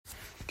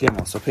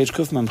Gimel. So page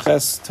Kuf Mem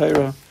Ches,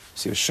 Torah,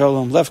 see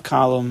Shalom, left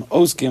column,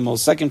 Oz Gimel,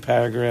 second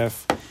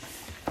paragraph.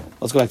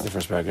 Let's go back to the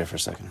first paragraph for a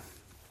second.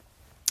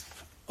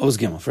 Oz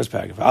Gimel, first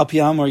paragraph. Al Pi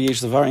Amor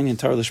Yesh Levar in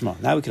Torah Lishma.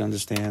 Now we can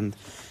understand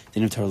the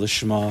name Torah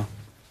Lishma.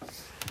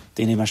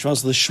 The name Hashma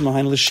is Lishma,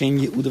 and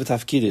Lishem Yehuda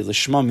V'Tafkide.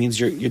 Lishma means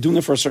you're doing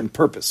it for a certain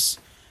purpose.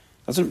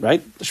 That's it,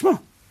 right?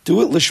 Lishma.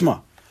 Do it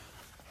Lishma.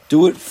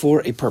 Do it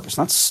for a purpose,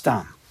 not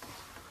Stam.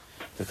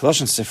 The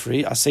Colossian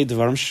Sifri, Asay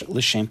Devarim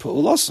Lishem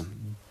Pa'ulasim.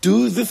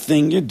 Do the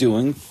thing you're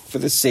doing for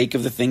the sake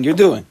of the thing you're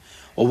doing.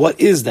 Well, what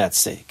is that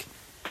sake?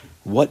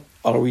 What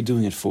are we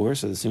doing it for?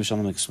 So the Sim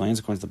Shalom explains,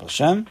 according to the Baal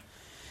Shem,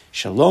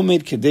 Shalom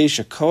Eid Kedei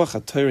Shekoach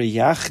HaTorah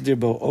Yachdir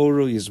Bo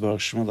Oro Yizbarach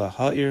Shmo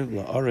LaHa'ir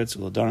LaAretz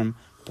ULaDarim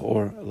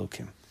Ba'or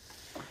Elokim.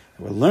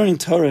 We're learning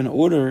Torah in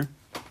order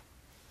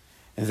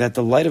that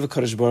the light of a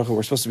Kadosh Baruch Hu,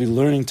 we're supposed to be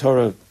learning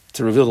Torah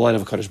to reveal the light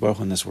of a Kadosh Baruch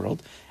Hu in this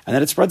world, and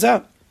that it spreads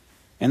out.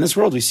 In this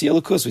world, we see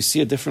Elokus, we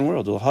see a different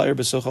world. LaHa'ir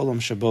B'soch Olam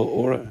Shabo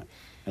Ora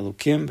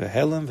Elokim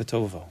V'Helem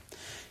V'Tovavo.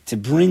 To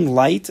bring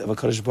light of a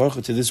Kadosh Baruch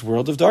Hu to this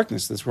world of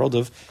darkness, this world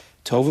of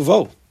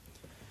Tovavo.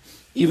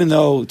 Even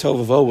though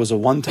Tovavo was a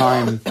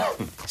one-time,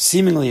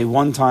 seemingly a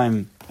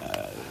one-time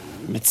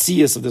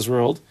Metzias of this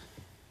world,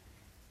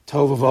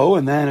 Tovavo,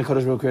 and then a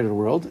Kadosh Baruch Hu created a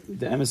world,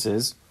 the emes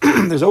is,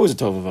 there's always a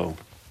Tovavo.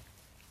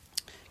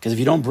 Because if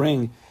you don't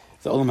bring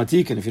the Olam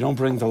Hatikin, if you don't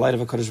bring the light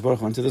of a Kadosh Baruch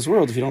Hu into this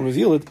world, if you don't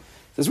reveal it,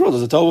 this world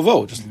is a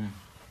Tovavo. Just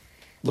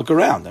look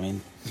around. I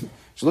mean,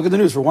 just look at the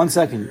news for 1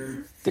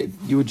 second.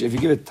 You would, if you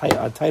give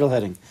a title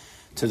heading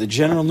to the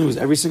general news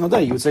every single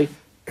day, you would say,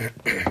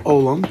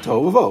 Olam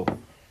Tovavo.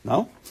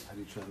 No? How do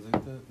you translate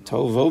that?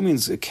 Tovavo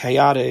means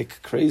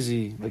chaotic,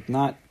 crazy, like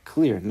not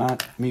clear,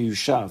 not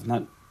miyushav,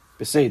 not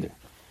beseder.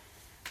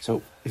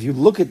 So if you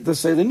look at, let's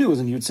say, the news,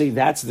 and you'd say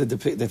that's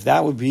if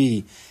that would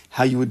be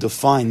how you would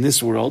define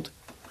this world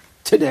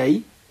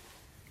today,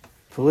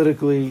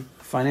 politically,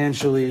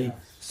 financially,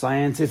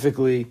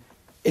 scientifically,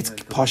 it's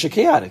pasha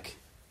chaotic.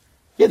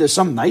 Yeah, there's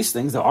some nice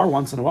things. There are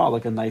once in a while,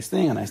 like a nice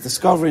thing, a nice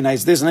discovery,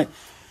 nice this and that.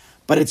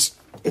 But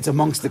it's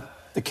amongst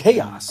the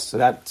chaos. So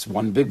that's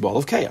one big ball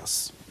of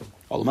chaos.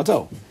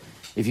 Olamato.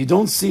 If you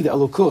don't see the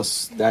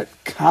elokus, that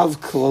kav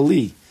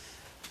klali,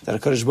 that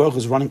HaKadosh Baruch Hu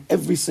is running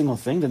every single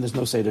thing, then there's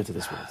no seder to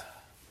this world.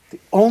 The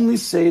only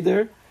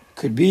seder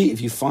could be if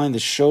you find the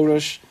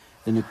shorash,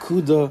 the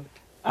nekuda,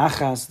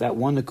 achas, that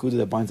one nekuda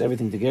that binds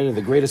everything together,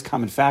 the greatest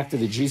common factor,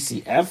 the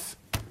GCF,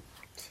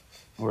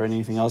 or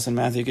anything else in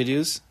math you could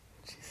use.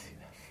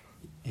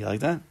 GCF. You like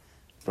that?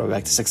 Brought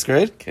back to 6th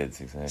grade?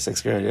 Kids, exactly.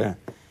 6th grade, yeah.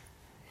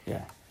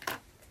 Yeah.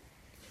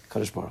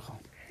 Kadosh Baruch Hu,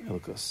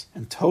 elokus.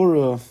 And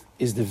Torah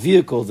is the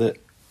vehicle that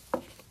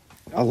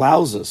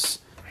allows us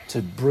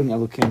to bring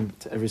Elokim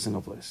to every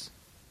single place.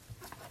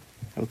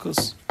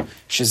 Elokus.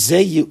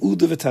 Shezeh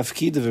Yehuda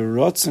v'tafkid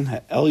v'rotzen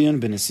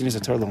ha'elyon b'nesinas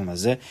ha'torah l'olam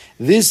hazeh.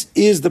 This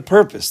is the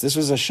purpose. This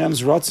was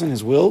Hashem's rotzen,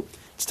 His will.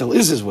 It still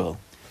is His will.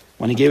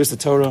 When He gave us the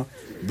Torah,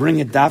 bring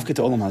it davka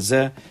to olam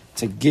hazeh,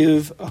 to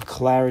give a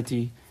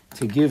clarity,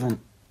 to give an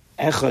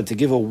echad, to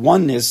give a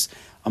oneness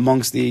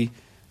amongst the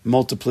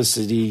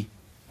multiplicity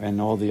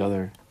and all the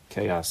other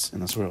chaos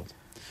in this world.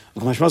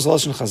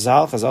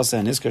 Chazal say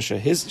in his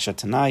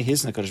shatanai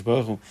his HaKadosh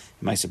Baruch Hu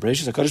Ma'aser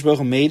Bereishis. HaKadosh Baruch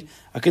Hu made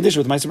a condition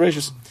with Ma'aser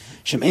Bereishis.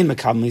 Shem ein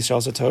mekabel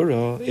Yisrael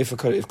Torah. If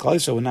Klal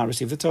Yisrael would not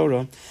receive the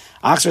Torah,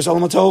 Achsers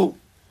Olam HaToh,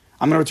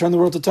 I'm going to return the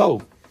world to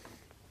Toh.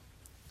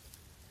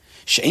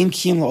 She'ein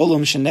kiyum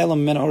la'olam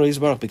shenelam men orei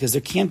Yisbarach, because there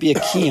can't be a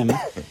kiyum.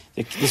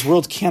 This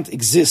world can't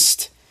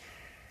exist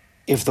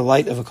if the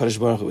light of HaKadosh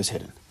Baruch Hu is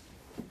hidden.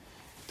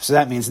 So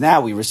that means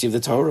now we receive the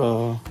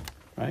Torah,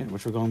 right?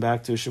 Which we're going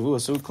back to Shavua.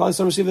 So Klal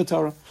Yisrael received the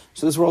Torah.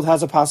 So this world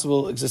has a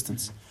possible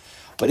existence.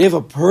 But if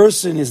a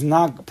person is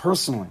not going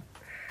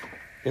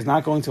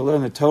to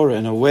learn the Torah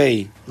in a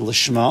way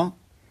lishma,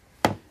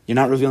 you're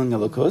not revealing the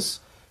Elokus,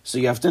 so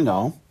you have to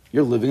know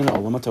you're living in an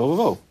olam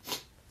hatovavo.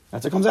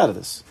 That's what comes out of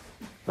this,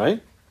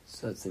 right?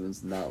 So that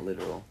statement's not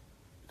literal.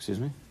 Excuse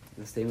me?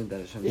 The statement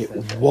that Hashem It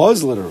said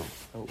was literal.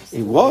 Oh,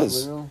 It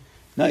was. literal?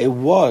 No, it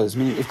was.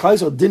 Meaning, if Klal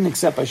Yisrael didn't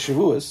accept by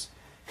Shavuos,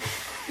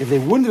 if they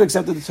wouldn't have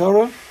accepted the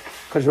Torah,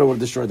 Kadosh Baruch Hu would have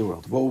destroyed the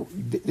world. Well,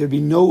 there'd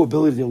be no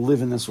ability to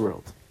live in this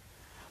world.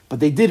 But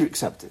they did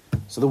accept it.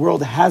 So the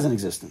world has an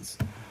existence.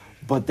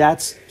 But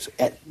that's,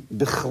 at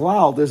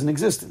Bichlal, there's an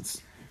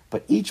existence.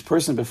 But each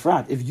person,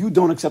 Befrat, if you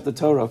don't accept the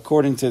Torah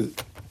according to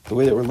the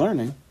way that we're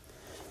learning,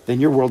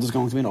 then your world is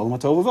going to be an Olam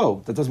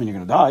HaTovavo. That doesn't mean you're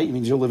going to die. It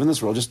means you'll live in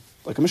this world just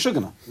like a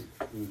Meshugana.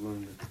 We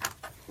learned that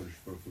Kadosh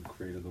Baruch Hu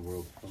created the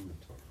world from the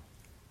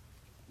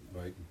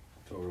Torah. Right?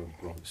 Torah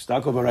brought.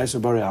 Stako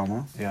Baraisa Bari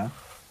Alma. Yeah.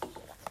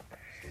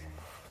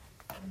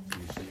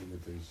 You're saying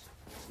that there's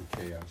some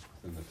chaos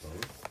within the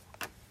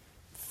Torah?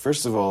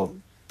 First of all,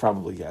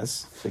 probably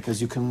yes,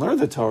 because you can learn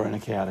the Torah in a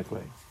chaotic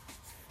way.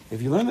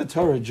 If you learn the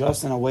Torah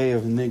just in a way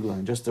of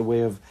nigla, just a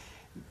way of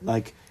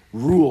like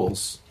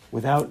rules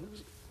without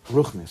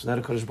ruchnis, without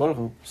a Kodesh Baruch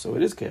Hu, so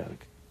it is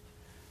chaotic.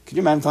 Can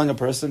you imagine telling a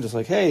person just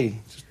like, hey,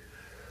 just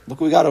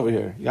look what we got over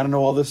here. You got to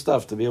know all this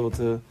stuff to be able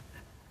to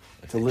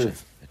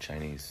live. The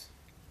Chinese.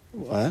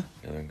 What?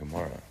 They learn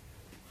Gemara.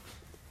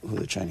 who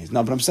the Chinese.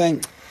 No, but I'm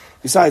saying,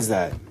 besides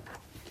that,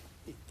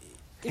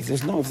 if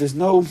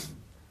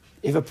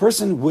a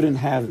person wouldn't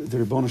have the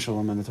Ribono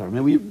Shalom and the Torah, I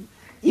mean,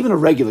 even a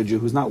regular Jew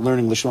who's not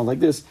learning Lishma like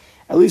this,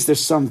 at least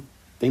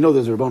they know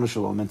there's a Ribono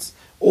Shalom.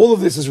 All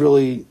of this is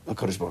really a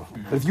Kodesh Baruch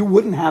Hu. But if you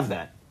wouldn't have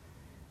that,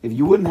 if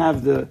you wouldn't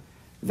have the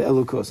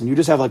Elukus, and you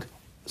just have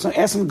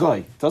ask some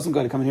guy, tell some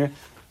guy to come in here,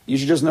 you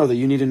should just know that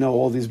you need to know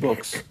all these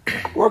books.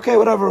 Or okay,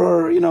 whatever,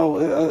 or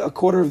a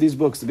quarter of these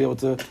books to be able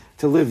to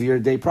live your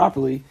day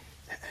properly.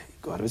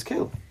 Go out of his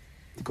kelim.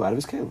 Go out of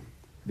his kelim.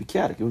 Be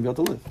chaotic, you wouldn't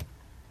be able to live.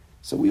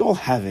 So we all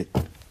have it.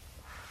 It's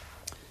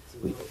a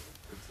little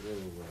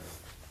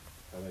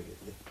I like it.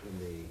 When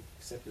they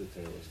accepted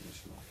the Torah as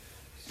Mishma,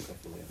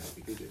 stuff away on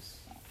happy goodness.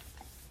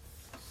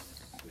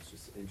 It's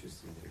just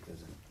interesting that it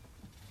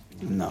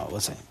doesn't. No,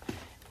 listen.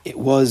 There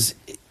was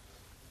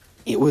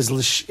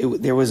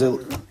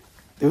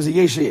a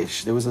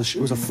yesh. It was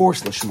a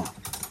forced lishma.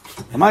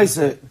 It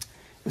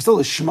was still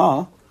a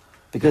shema,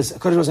 because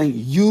Kodesh was saying,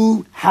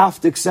 you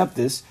have to accept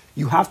this.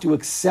 You have to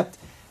accept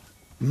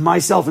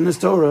myself in this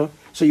Torah,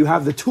 so you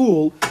have the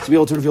tool to be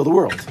able to reveal the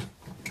world.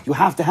 You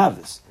have to have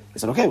this. They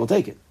said, okay, we'll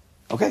take it.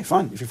 Okay,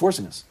 fine, if you're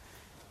forcing us.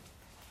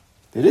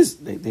 It was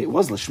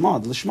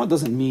lishma. The lishma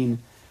doesn't mean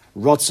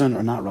rotzen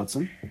or not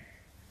rotzen.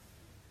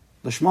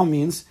 Lishma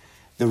means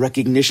the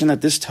recognition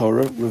that this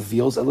Torah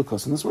reveals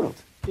Elokus in this world.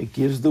 It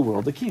gives the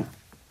world a kiyum.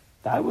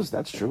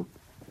 That's true.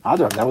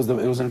 It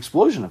was an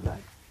explosion of that.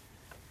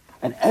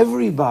 And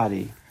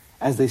everybody,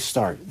 as they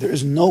start, there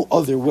is no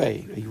other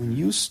way. When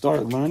you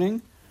start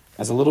learning,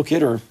 as a little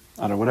kid or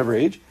I don't know, whatever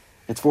age,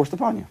 it's forced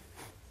upon you.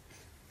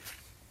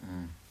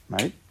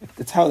 Right?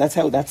 That's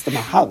the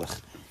mahalach.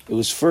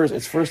 It's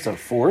first a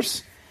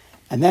force,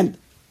 and then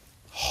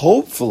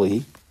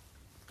hopefully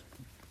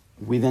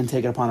we then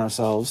take it upon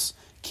ourselves,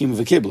 kimu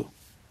v'kiblu.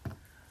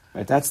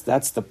 Right? That's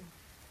the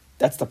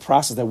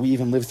process that we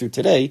even live through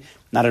today.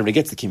 Not everybody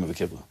gets the kimu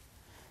v'kiblu.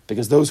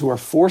 Because those who are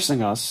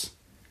forcing us,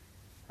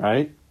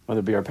 right, whether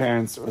it be our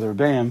parents or the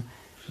Rebbeim,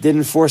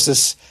 didn't force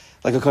us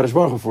like a Kodesh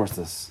Baruch Hu forced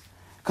us.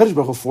 Kodesh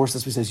Baruch Hu forced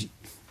us. He says,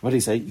 what did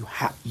he say?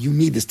 You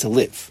need this to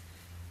live.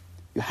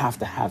 You have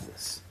to have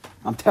this.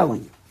 I'm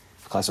telling you.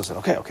 Klaiso said,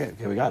 okay,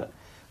 we got it.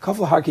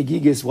 Kafla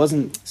Harkegigis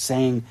wasn't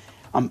saying,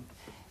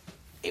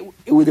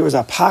 there was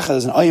a pacha,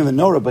 there's an ayam and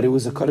Nora, but it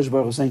was a Kodesh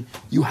Baruch Hu saying,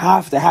 you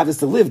have to have this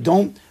to live.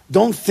 Don't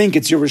think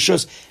it's your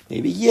rishus.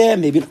 Maybe,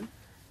 maybe.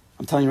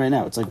 I'm telling you right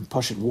now, it's like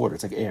pashut water.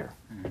 It's like air.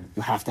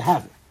 You have to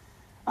have it.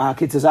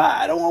 Kid says,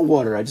 I don't want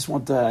water. I just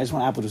want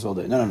apple juice all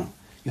day. No.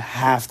 You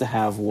have to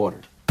have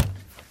water.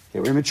 They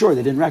were immature.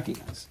 They didn't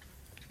recognize.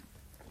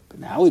 But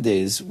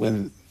nowadays,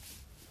 when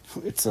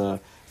it's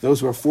those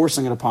who are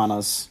forcing it upon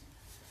us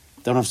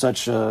don't have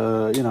such,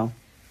 lav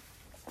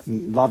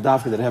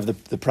dafka that have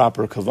the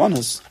proper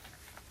kavanas.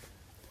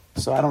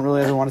 So I don't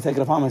really ever want to take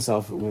it upon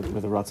myself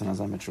with a ratzon as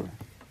I'm mature.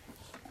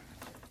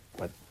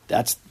 But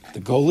that's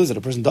the goal is that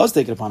a person does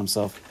take it upon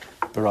himself,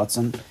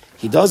 beratzon.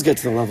 He does get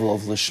to the level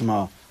of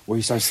lishma where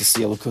he starts to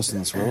see elokus in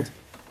this world,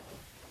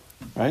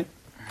 right?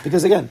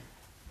 Because again,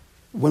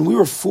 when we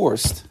were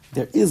forced,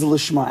 there is a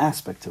lishma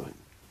aspect to it.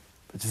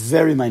 It's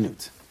very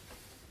minute,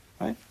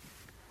 right?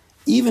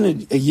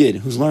 Even a yid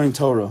who's learning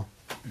Torah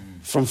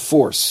from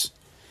force,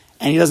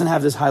 and he doesn't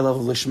have this high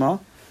level of lishma,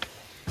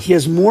 he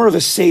has more of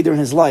a seder in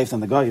his life than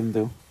the goyim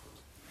do.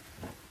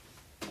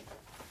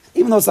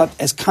 Even though it's not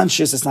as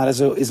conscious, it's not as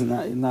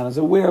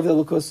aware of the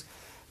elokus,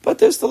 but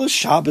there's still a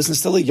Shabbos and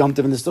still a Yom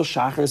Tov and there's still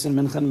Shachris and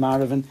Mincha and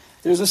Marav and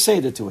there's a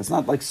seder to it. It's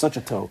not like such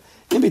a toe.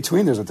 In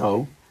between there's a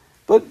toe,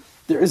 but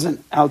there is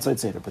an outside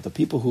seder. But the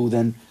people who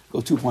then go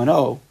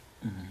 2.0,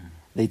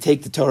 they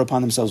take the Torah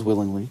upon themselves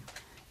willingly,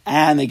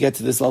 and they get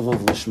to this level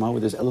of lishma where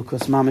there's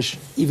elokus mamish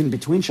even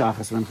between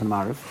Shachris and Mincha and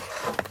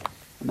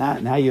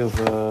Marav. Now your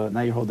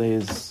whole day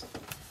is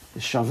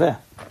shaveh,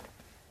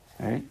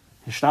 right?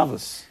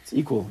 Hishtavus. It's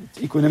equal.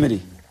 It's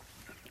equanimity.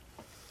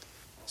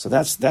 So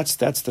that's the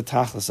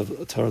tachlis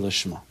of Torah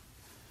Lishma.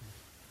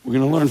 We're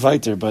going to learn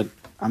weiter, but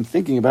I'm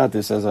thinking about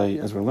this as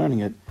we're learning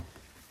it.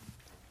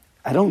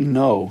 I don't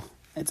know.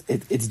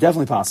 It's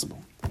definitely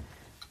possible,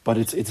 but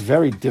it's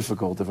very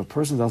difficult if a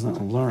person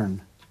doesn't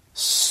learn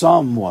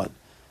somewhat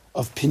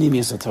of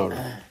Pnimius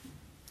Torah,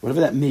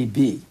 whatever that may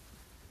be.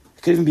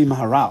 It could even be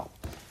Maharal.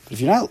 But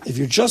if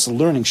you're just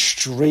learning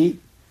straight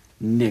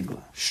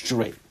Nigla,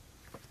 straight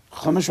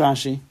Chumash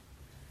Rashi,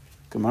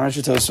 Gemara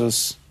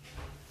Tosfos,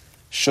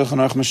 Shulchan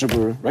Aruch Mishnah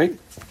Berurah, right?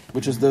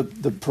 Which is the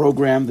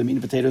program, the meat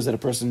and potatoes that a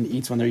person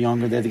eats when they're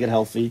younger, they have to get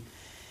healthy.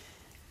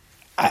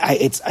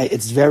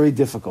 It's very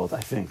difficult, I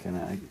think,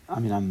 and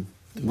I'm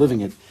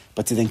living it,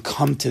 but to then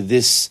come to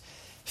this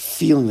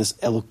feeling, this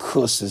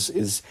elokus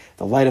is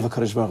the light of a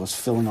Kadosh Baruch Hu is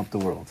filling up the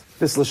world.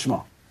 This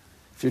lishma.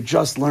 If you're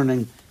just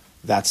learning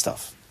that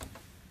stuff,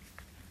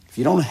 if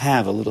you don't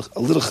have a little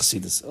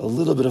chassidus, a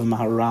little bit of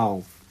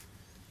maharal,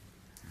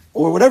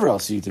 or whatever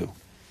else you do,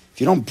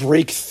 if you don't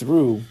break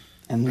through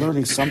and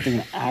learning something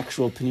in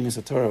actual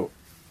Pnimius Torah,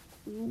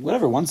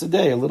 whatever, once a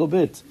day, a little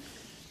bit,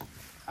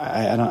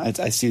 I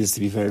see this to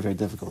be very, very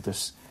difficult.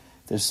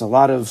 There's a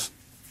lot of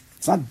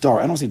It's not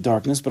dark. I don't see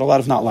darkness, but a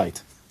lot of not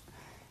light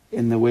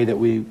in the way that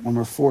when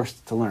we're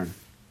forced to learn.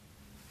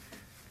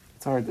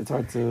 It's hard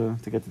to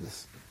get to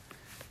this.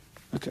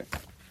 Okay.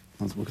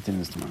 We'll continue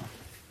this tomorrow.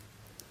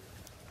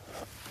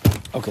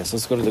 Okay, so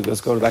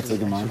let's go back to the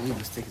Gemara.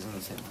 The stick is on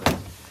the same place.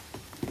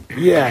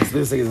 Yeah, so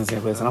this thing is in the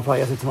same place. And I'll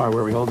probably ask you tomorrow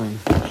where we're holding.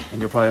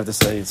 And you'll probably have to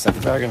say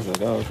second paragraph.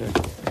 Like, oh, okay.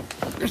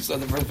 You're still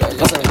the first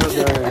paragraph.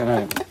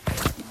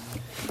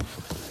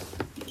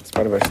 It's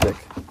part of our stick.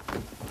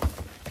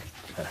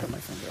 That hurt my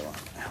finger a lot.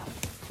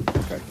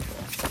 Okay.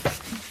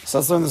 So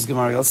let's learn this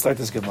Gemara. Let's start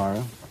this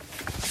Gemara.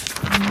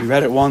 We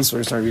read it once. We're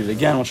going to start reading it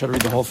again. We'll try to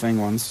read the whole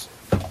thing once.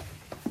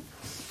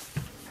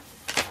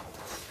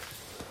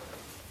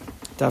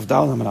 Daf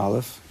Dal Lamed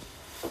Aleph.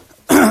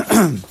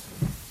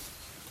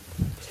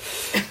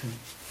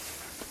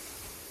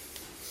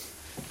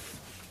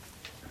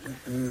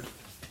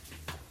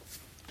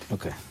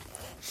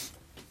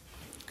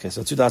 Okay,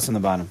 so 2 dots on the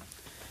bottom.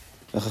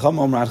 The Chacham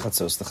Omer Ad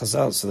Chatzos. The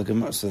Chazal,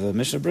 so the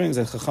Mishnah brings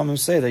that Chachamim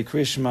say that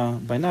Kriya Shema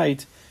by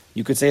night,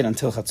 you could say it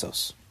until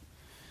Chatzos.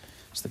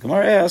 So the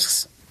Gemara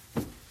asks,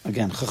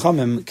 again,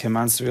 Chachamim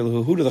Keman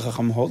Srilu, who do the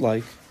Chachamim hold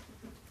like?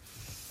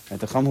 At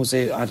the Chacham who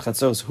say Ad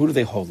Chatzos, who do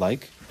they hold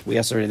like? We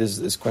asked already,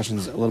 this question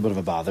is a little bit of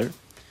a bother.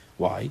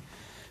 Why?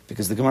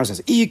 Because the Gemara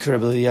says,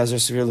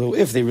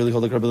 if they really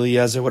hold like Rabbi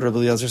Eliezer, what did Rabbi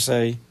Eliezer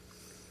say?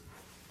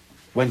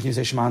 When can you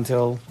say Shema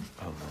until?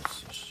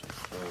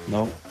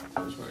 No.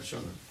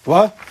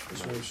 What?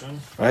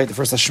 Right, the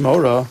first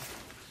Hashmora.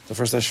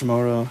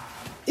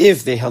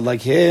 If they held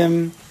like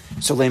him,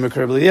 so Lamer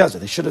Rabbi Eliezer.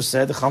 They should have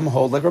said the Chacham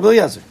hold like Rabbi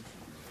Eliezer.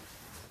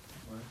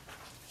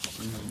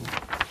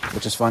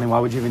 Which is funny. Why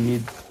would you even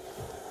need?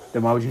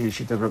 Then why would you need a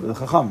sheet of the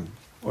Chacham?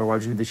 Or why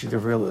would you need the sheet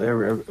of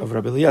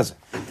Rabbi Eliezer?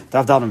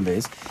 Tav Dalman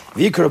Beis.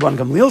 V'yikar Rabban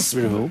Gamliel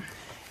Srihu.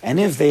 And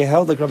if they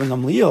held like Rabban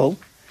Gamliel,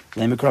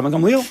 Lamer Rabban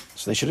Gamliel.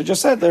 So they should have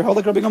just said they held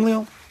like Rabban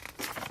Gamliel.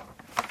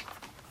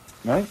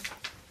 Right?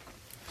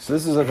 So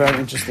this is a very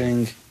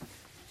interesting,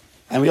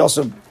 and we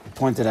also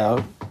pointed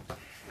out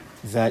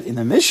that in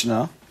the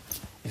Mishnah,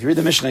 if you read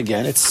the Mishnah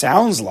again, it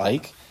sounds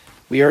like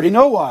we already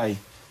know why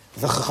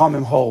the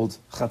Chachamim hold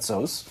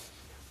Chatzos.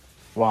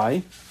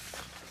 Why?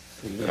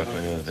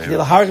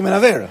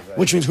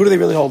 Which means who do they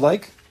really hold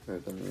like?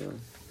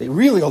 They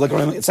really hold like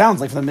Rabban. It sounds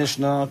like from the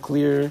Mishnah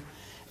clear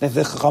that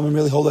the Chachamim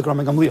really hold like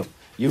Rabban Gamliel.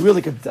 You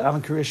really could have a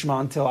Kriya Shema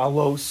until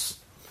Alos,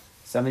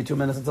 72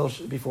 minutes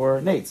before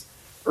Nate's,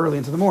 early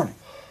into the morning.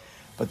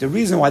 But the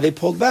reason why they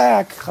pulled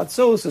back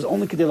Chatzos is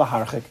only Kedei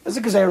Laharchik. It's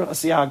a Gezerah, a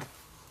Siag.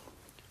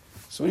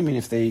 So what do you mean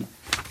if they...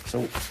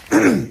 So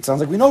it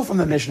sounds like we know from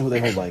the Mishnah who they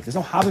hold like. There's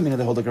no Havamina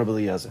they hold like Rabbi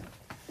Eliezer.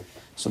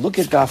 So look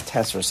at Daf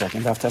Tes for a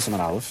second. Daf Tes Amud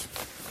Aleph.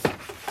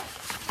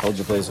 Hold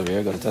your place over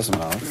here. Go to Tes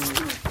Amud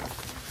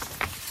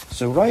Aleph.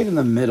 So right in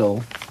the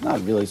middle,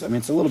 not really. I mean,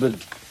 it's a little bit...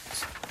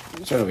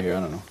 It's right over here.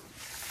 I don't know.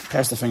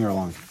 Pass the finger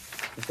along.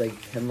 It's like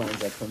hemlines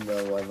that from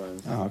the wide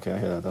lines. Oh, okay. I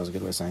hear that. That was a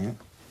good way of saying it.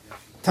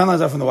 10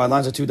 lines out from the wide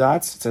lines are 2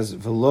 dots. It says,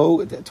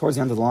 Velo, towards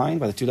the end of the line,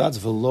 by the 2 dots,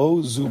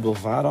 Velo zu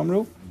bilvad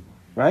amru.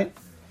 Right?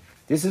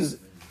 This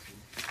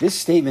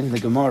statement in the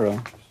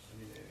Gemara,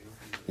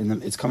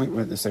 it's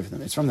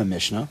from the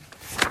Mishnah,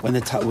 when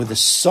the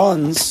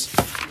sons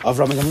of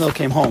Rabban Gamliel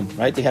came home,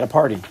 right? They had a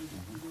party.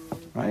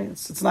 Right?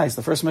 It's nice.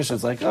 The first Mishnah,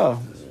 it's like, oh,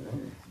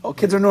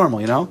 kids are normal,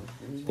 you know?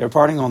 They were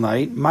partying all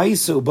night.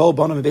 Maisu bo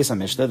bonam beis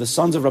hamishta. The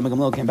sons of Rabban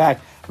Gamliel came back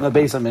from the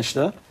beis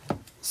hamishta.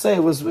 Say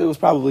it was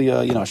probably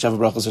Sheva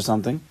Brachos or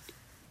something.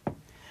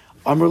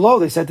 Amrlo,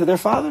 they said to their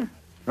father,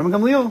 Rabban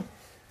Gamliel,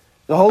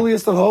 the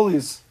holiest of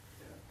holies,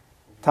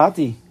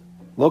 Tati,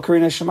 lo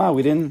karina Shema.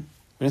 We didn't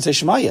say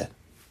Shema yet.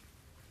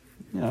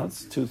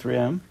 It's 2-3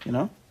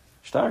 a.m.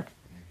 Stark.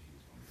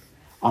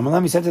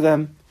 Amalam, he said to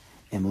them,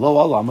 Im lo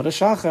al Amud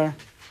HaShachar.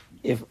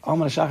 If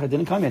Amud HaShachar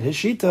didn't come yet, his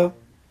shita.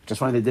 Just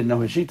funny they didn't know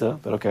his shita,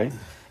 but okay.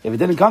 If it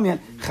didn't come yet,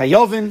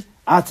 Chayovin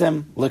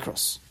atem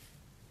likros.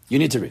 You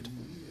need to read.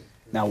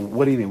 Now,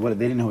 what do you mean?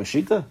 They didn't know his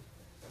shita?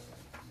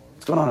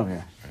 What's going on over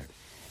here?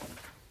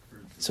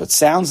 So it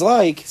sounds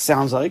like,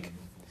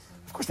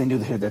 of course they knew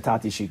the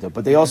Tati shita,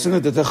 but they also knew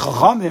that the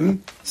Chachamim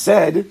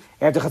said,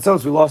 after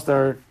Chatzos,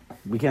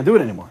 we can't do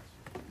it anymore.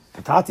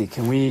 The Tati,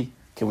 can we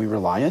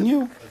rely on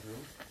you?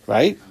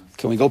 Right?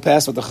 Can we go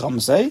past what the Chachamim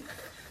say?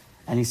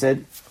 And he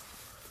said,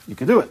 you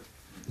can do it.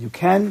 You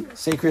can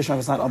say Kriya Shema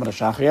if it's not Amud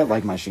HaShachar yet,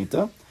 like my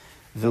shita.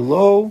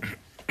 Velo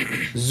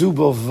zu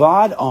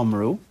bilvad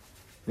amru.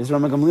 This is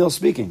Rabban Gamliel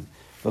speaking.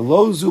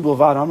 Velo zu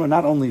bilvad amru.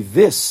 Not only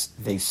this,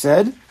 they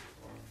said,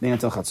 meaning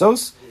until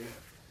Chatzos.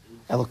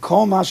 El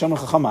kol ma she'amru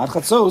Chachamim ad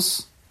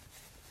Chatzos.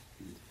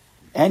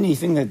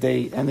 Anything that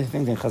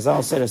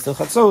Chazal said is till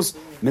Chatzos,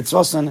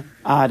 mitzvosan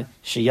ad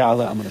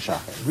sheyala Amud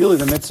HaShachar. Really,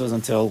 the mitzvah is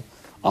until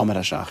Amud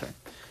HaShachar.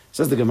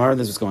 Says the Gemara.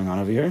 This is what's going on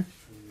over here.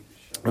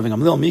 Rabban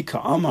Gamliel mi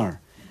ka'amar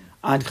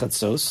ad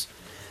Chatzos.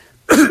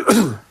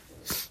 Rabban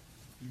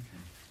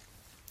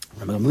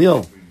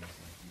Gamliel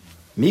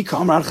mi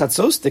ka'amar ad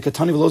Chatzos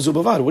dekatani v'lo zu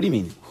bilvad. What do you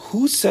mean?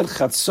 Who said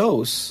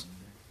Chatzos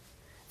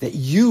that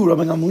you,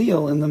 Rabban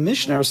Gamliel, in the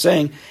Mishnah are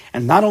saying,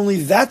 and not only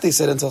that they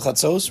said until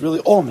Chatzos, really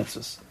all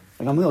mitzvahs.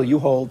 Rabban Gamliel, you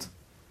hold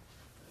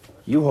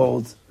You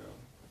hold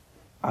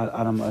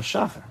Adam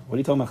Shachar. What are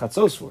you talking about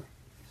chatzos for?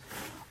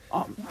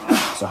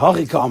 So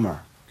Hachi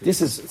Ka'amar.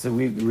 This is, so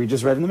we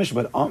just read in the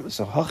Mishnah, but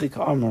so Hachi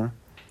Ka'amar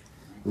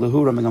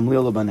Lehura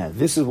Megamliel Lebaneh.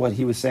 This is what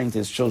he was saying to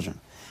his children.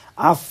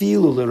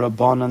 Afilu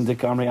L'Rabbanan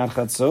Dekamri Ad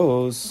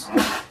Chatzos.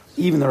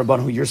 Even the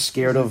Rabban who you're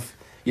scared of,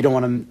 you don't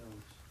want to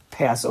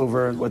pass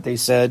over what they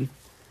said.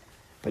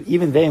 But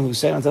even they who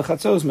said until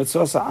Chatzos, Mitzvah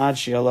Ad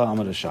Shiala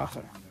Amad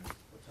Shachar.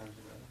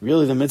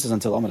 Really, the mitzvah is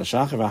until Amad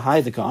Shachar.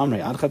 V'hai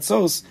Dekamri Ad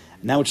Chatzos.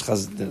 Now which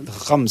the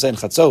Chacham said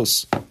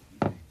Chatzos.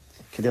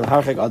 Kedel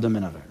Harchek Adam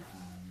Minaver.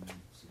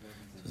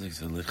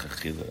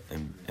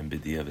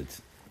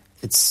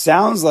 It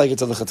sounds like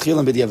it's a lechatchila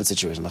and b'diavad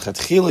situation.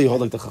 Lechatchila you hold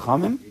like the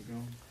Chachamim.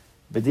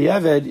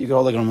 B'diavad you can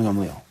hold like Rambam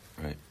Gamliel.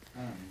 Right.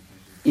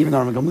 Even though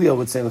Rambam Gamliel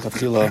would say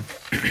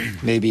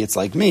lechatchila, maybe it's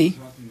like me.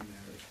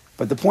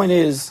 But the point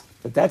is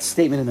that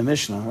statement in the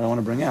Mishnah, what I want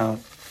to bring out,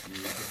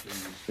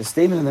 the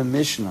statement in the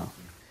Mishnah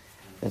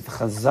that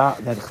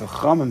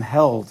Chachamim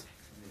held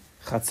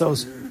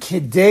chatzos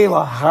kidei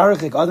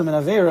laharchik adam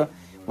and avera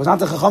was not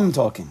the Chachamim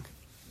talking.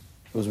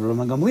 It was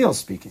Rambam Gamliel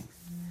speaking.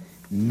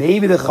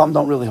 Maybe the Chacham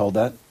don't really hold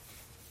that.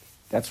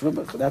 That's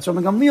Rambam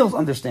Gamliel's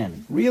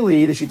understanding.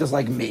 Really, the Shita's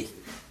like me.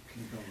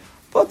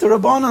 But the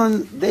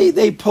Rabbanan,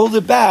 they pulled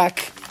it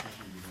back.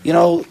 You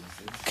know,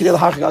 Kedei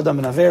L'Harchik Adam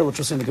and Aver, which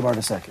we'll see in the Gemara in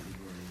a second.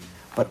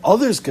 But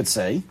others could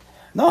say,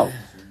 no.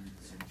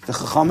 The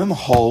Chachamim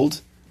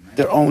hold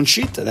their own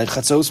Shita. That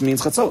Chatzos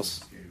means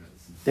Chatzos.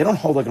 They don't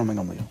hold like Rambam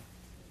Gamliel.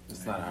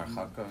 It's not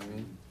Harchaka, I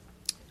mean?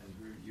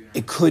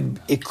 It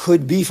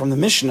could be from the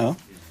Mishnah.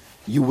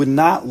 You would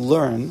not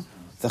learn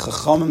the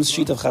Chachamim's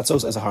sheet of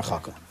Chatzos as a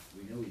Harchaka.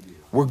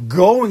 We're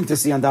going to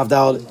see on Daf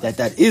Daled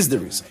that is the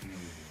reason.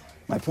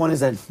 My point is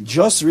that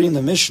just reading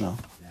the Mishnah,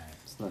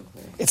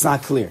 it's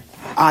not clear.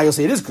 You'll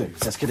say it is clear.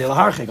 It says Kedei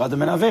L'Harchik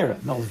Adam and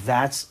Avera. No,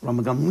 that's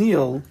Rambam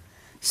Gamliel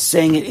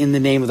saying it in the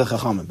name of the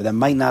Chachamim, but that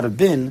might not have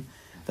been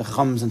the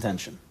Chachamim's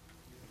intention.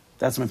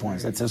 That's my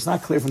point. So it's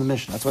not clear from the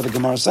Mishnah. That's why the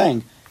Gemara is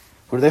saying,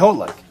 who do they hold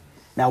like?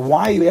 Now,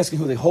 why are you asking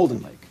who they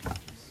holding like?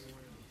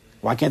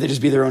 Why can't they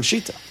just be their own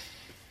Shita?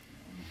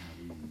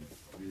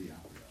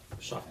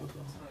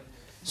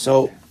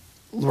 So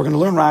we're going to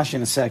learn Rashi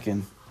in a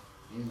second.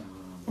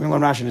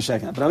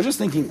 But I was just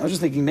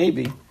thinking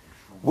maybe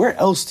where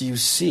else do you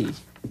see?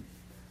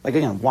 Like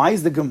again, why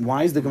is the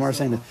Gemara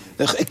saying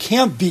that? It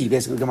can't be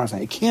basically the Gemara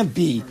saying it can't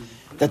be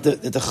that the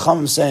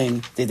Chachamim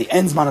saying that the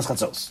ends manas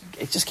chatzos.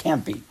 It just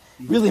can't be.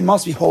 It really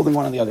must be holding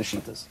one of the other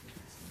shitas.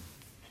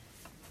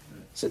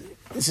 So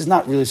this is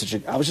not really such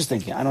a. I was just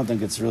thinking. I don't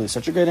think it's really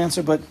such a great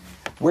answer. But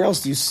where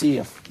else do you see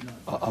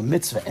a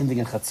mitzvah ending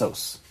in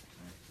chatzos?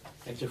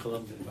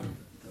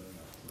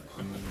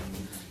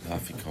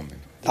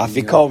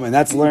 Afikomen.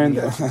 That's learned.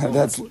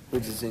 That's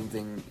which is the same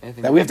thing.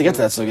 That we have to get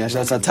to that. So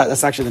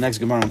that's actually the next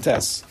Gemara on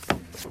test.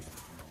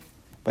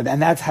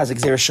 And that has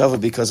Xer Shava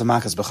because of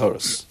Makas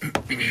Bechorus.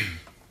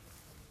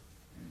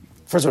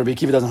 First of all, Rabbi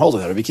Akiva doesn't hold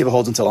it. Rabbi Akiva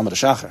holds until Amad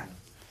Shachar.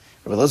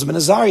 Rabbi Elazar ben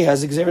Azari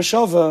has Xer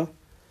Shava.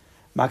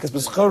 Makas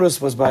Bechorus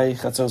was by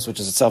Chatzos, which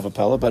is itself a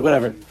Pella, but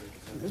whatever.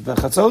 It's by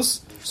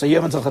Chatzos, so you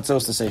have until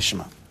Chatzos to say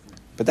Shema.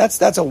 But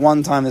that's a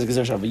one-time as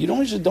Xer Shava. You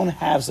don't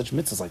have such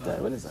mitzvahs like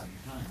that. What is that?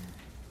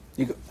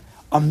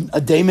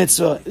 A day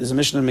mitzvah is a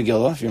Mishnah in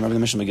Megillah, if you remember the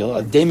Mishnah in Megillah.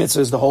 A day mitzvah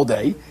is the whole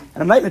day,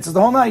 and a night mitzvah is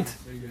the whole night.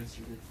 You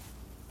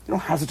don't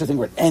have such a thing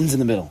where it ends in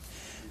the middle.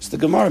 So the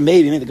Gemara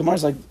the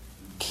Gemara's like,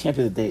 can't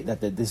be the day that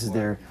this is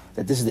the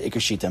Ikar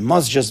Shita.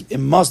 It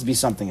must be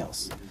something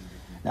else.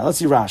 Now let's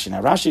see Rashi.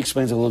 Now Rashi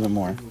explains it a little bit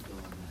more.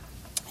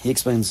 He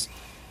explains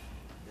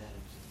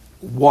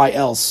why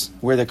else,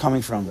 where they're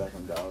coming from.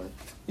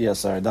 Yeah,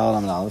 sorry, Dalal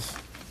Amid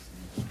Aleph.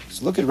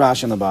 So look at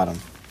Rashi on the bottom.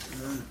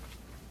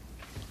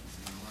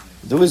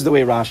 This is the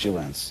way Rashi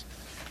learns.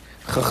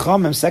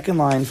 Chachamim, second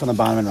line from the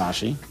bottom in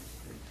Rashi.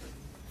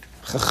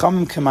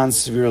 Chachamim command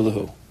Svir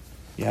Lahu.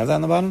 You have that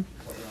on the bottom?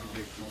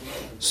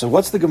 So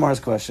what's the Gemara's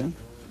question?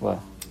 What?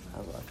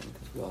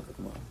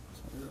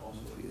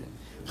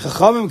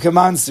 Chachamim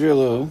command Svir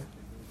Lahu.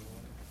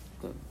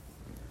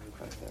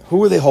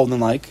 Who are they holding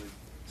like?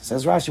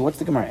 Says Rashi, what's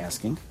the Gemara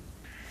asking?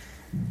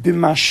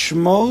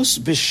 B'mashmos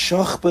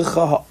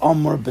b'shachbecha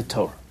ha'amor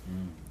b'tor.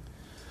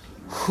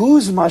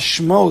 Whose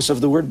mashmos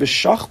of the word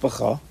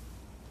b'shachbecha,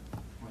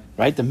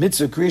 right? The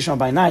mitzvah creation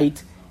by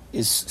night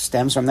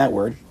stems from that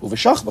word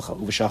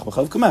uv'shachbecha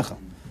of kumecha.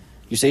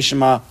 You say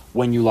Shema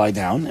when you lie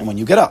down and when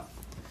you get up.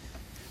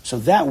 So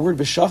that word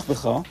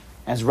b'shachbecha,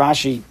 as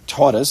Rashi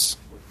taught us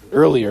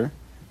earlier,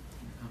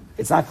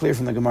 it's not clear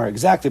from the Gemara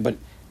exactly, but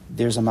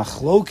there's a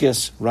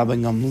machlokes, Rabbi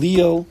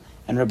Gamliel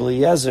and Rabbi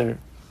Eliezer,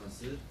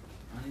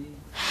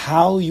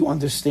 how you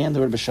understand the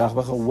word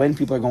b'shachbecha when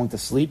people are going to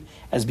sleep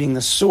as being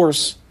the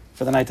source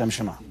for the nighttime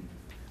Shema.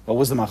 What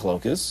was the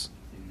machlokes?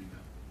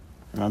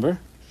 Remember?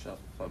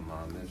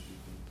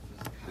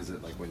 Is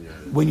it like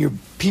when your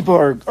people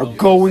are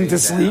going to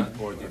sleep,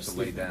 or you have to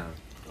lay down,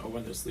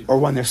 or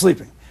when they're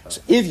sleeping?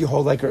 So if you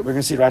hold like we're going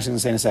to see Rashi going to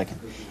say in a second,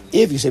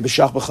 if you say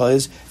b'shachbecha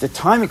is the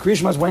time of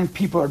creation is when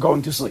people are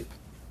going to sleep,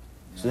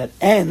 so that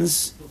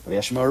ends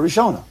Yashma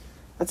Rishona.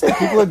 That's it.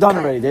 People are done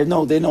already. They had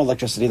no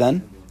electricity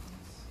then.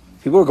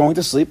 People were going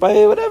to sleep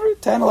by whatever,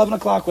 10, 11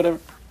 o'clock, whatever.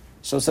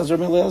 So says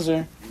Rabbi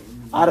Eliezer,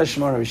 Ada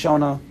Shemar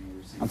Rishona,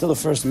 until the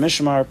first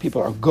Mishmar,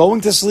 people are going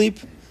to sleep.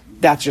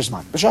 That's your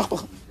Zman. B'shach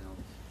b'cha.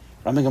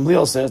 Rabbi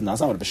Gamliel says, no, that's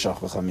not what B'shach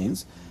b'cha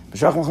means.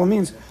 B'shach b'cha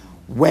means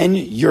when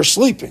you're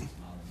sleeping.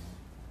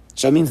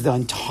 So it means the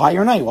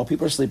entire night while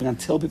people are sleeping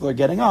until people are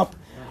getting up,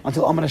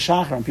 until Amar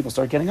Shachar, and people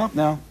start getting up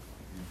now.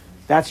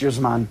 That's your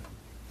Zman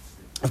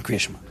of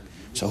Kriya Shema.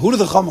 So who do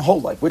the Chacham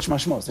hold like? Which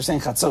mashmos? They're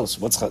saying chatzos.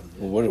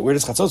 Where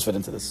does chatzos fit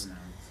into this?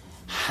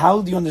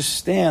 How do you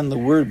understand the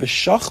word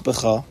b'shach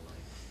b'cha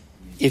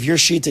if your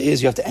shita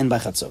is you have to end by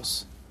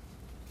chatzos?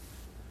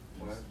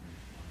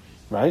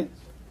 Right?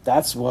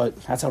 That's how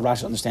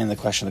Rashi understands the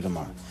question of the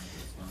Gemara.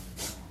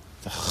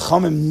 The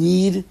Chachamim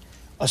need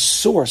a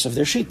source of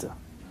their shita.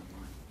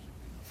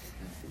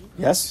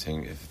 Yes?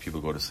 Saying if people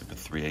go to sleep at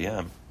 3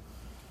 a.m.,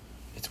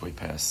 it's way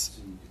past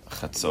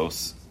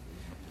chatzos.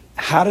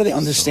 How do they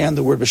understand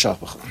the word b'shach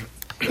b'cha?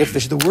 If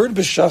the word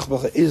b'shach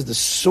b'cha is the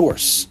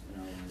source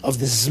of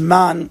the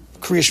zman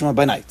kriya shema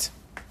by night,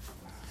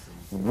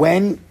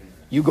 when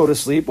you go to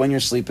sleep, when you're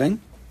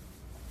sleeping,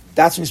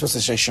 that's when you're supposed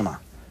to say shema.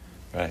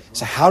 Right.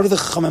 So how do the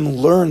chachamim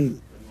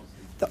learn?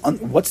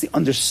 What's the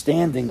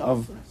understanding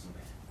of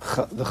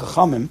the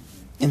chachamim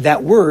in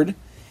that word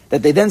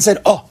that they then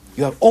said, "Oh,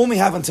 you only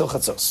have until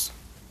chatzos"?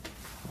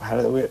 How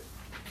do they?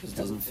 It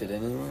doesn't fit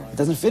in anymore. It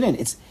doesn't fit in.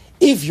 It's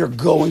if you're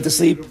going to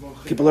sleep,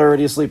 people are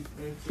already asleep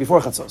before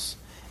chatzos.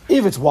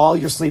 If it's while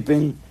you're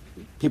sleeping,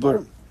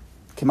 people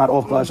came out all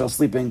of Klal Yisrael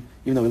sleeping,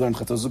 even though we learned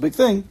chatzos is a big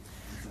thing.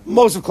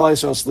 Most of Klal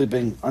Yisrael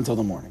sleeping until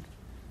the morning.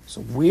 So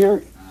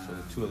we're So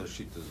the two other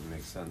sheet doesn't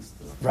make sense.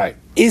 right.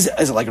 Is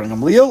it like Rabbi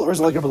Gamliel or is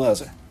it like Rabbi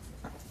Eliezer?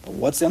 But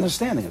what's the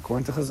understanding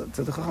according to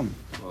the Chacham?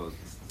 Well,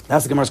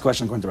 That's the Gemara's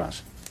question according to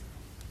Rashi.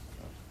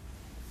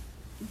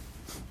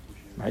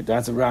 Right.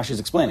 That's what Rashi is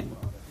explaining.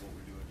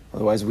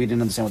 Otherwise, we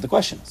didn't understand what the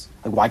question is.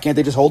 Like, why can't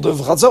they just hold the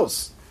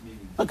chatzos?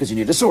 Because you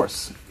need a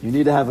source. You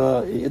need to have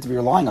you have to be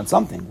relying on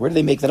something. Where do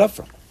they make that up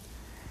from?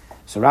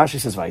 So Rashi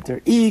says,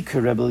 "Weiter,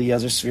 Rebbe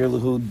Eliezer svir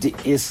lehu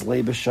deis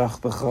le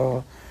b'shach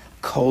b'cha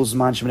kol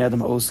zman shemen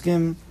adam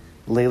oskim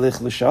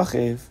leilich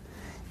l'shachev."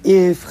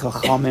 If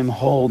Chachamim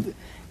hold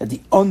that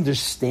the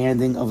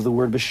understanding of the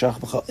word b'shach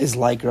b'cha is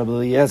like Rebbe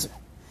Eliezer,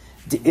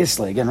 deis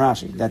le again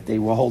Rashi that they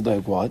will hold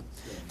like what?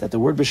 That the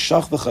word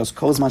b'shach b'cha is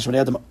kol zman shemen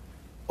adam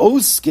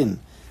oskim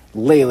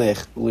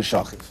leilich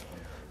l'shachev.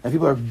 And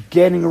people are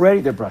getting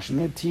ready, they're brushing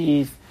their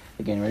teeth,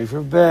 they're getting ready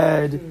for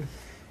bed.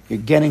 You're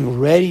getting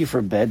ready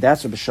for bed.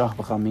 That's what b'shach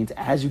b'cha means.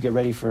 As you get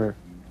ready for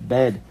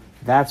bed,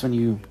 that's when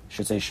you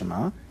should say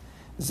Shema.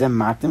 Zem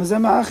makdim,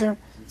 zem acher.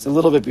 It's a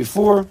little bit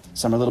before,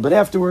 some are a little bit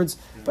afterwards.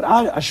 But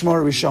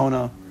Ashmor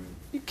Rishona,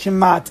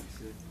 Kimat,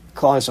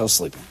 Klal Yisrael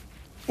sleeping.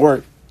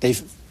 Or they're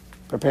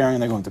preparing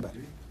and they're going to bed.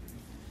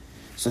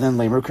 So then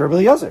Lamer Rabbi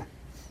Eliezer.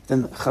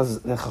 Then the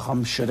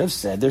Chacham should have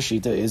said their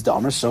Shita is the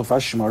Amr Sofa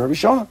Shmor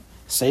Rishona.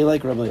 Say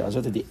like Rabbi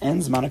Eliezer that the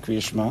end Zman of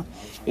Kriya Shema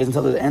is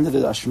until the end of the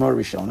Ashmor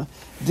Rishona.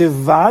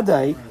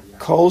 Devadai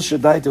Kol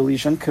Shaddai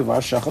Delishan Kavar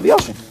Shachav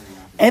Yashin.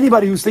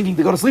 Anybody who's thinking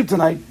to go to sleep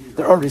tonight,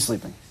 they're already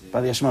sleeping by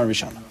the Ashmor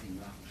Rishona.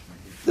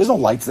 There's no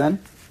lights then.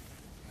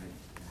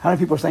 How many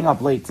people are staying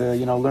up late,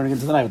 learning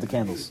into the night with the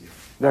candles?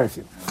 Very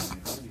few.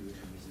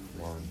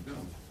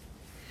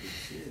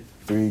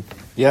 3.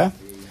 Yeah?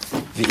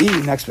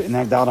 The next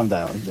down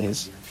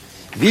days.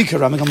 Vika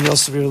Rabbi Gamliel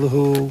Severe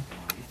Lahu.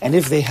 And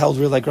if they held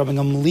real like Rabbi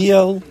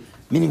Gamliel,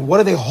 meaning what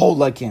do they hold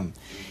like him?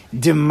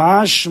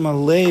 Dimash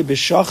malei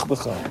b'shach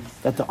b'cha.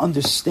 That the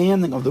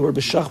understanding of the word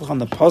b'shach b'cha on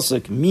the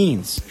pasuk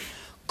means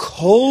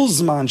kol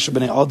zman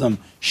shebnei adam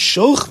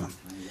shochim.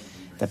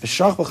 That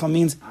b'shach b'cha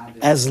means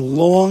as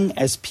long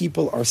as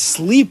people are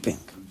sleeping,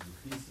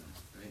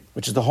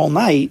 which is the whole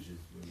night.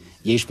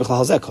 Yesh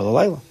b'chal hazeh kol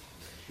halayla.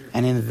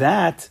 And in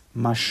that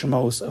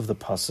mashmos of the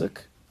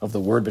pasuk, of the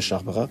word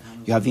b'shach b'cha,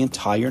 you have the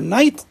entire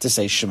night to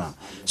say Shema.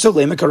 So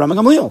le'mek Rabbi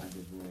Gamliel.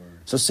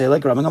 So say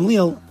like Rabbi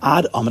Gamliel,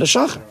 ad Amar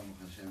Shachar.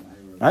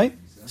 Right?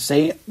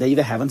 Say they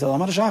either have until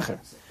Amar Shachar.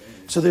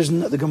 So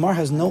the Gemara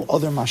has no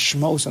other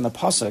mashmos on the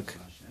pasuk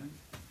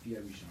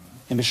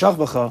in b'shach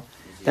b'cha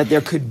that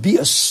there could be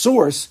a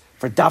source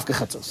for dafka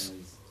chatzos.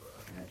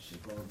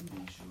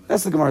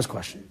 That's the Gemara's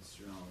question.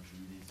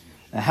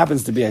 And it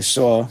happens to be, I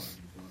saw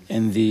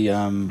in the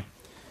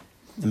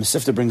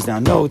Mesifta brings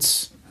down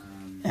notes,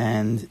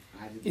 and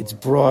it's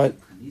brought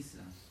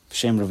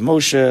Shem Rav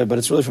Moshe, but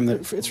it's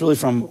really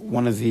from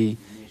one of in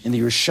the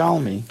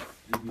Yerushalmi,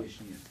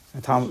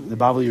 the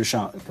Babel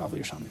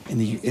Yerushalmi.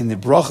 In the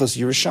Brachos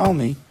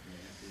Yerushalmi,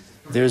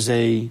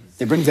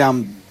 they bring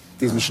down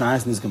these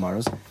Mishnayos and these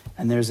Gemaras,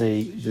 and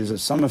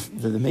there's some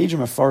of the major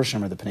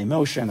Mefarshim are the Pnei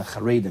Moshe and the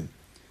Charedim.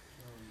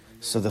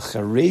 So the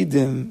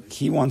Charedim,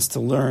 he wants to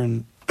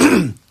learn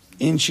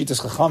in Shitas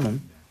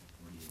Chachamim,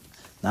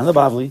 not in the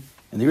Bavli,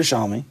 in the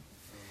Yerushalmi,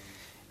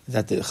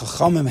 that the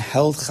Chachamim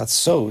held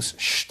Chatzos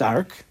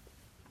stark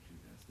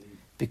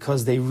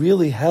because they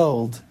really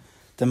held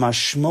the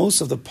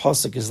mashmos of the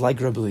pasuk is like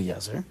Rabbi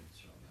Eliezer,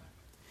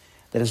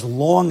 that as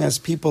long as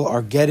people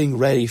are getting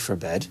ready for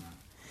bed,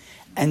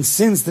 and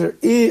since there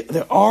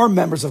are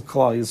members of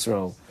Klal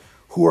Yisrael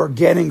who are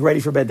getting ready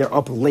for bed, they're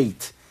up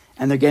late,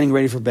 and they're getting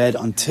ready for bed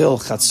until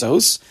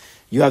Chatzos,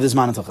 you have this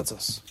man until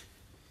Chatzos.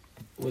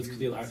 What's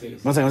Kedil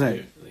Archik? One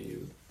second.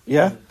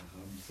 Yeah?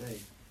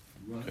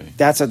 Okay.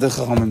 That's at the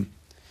Chachamim.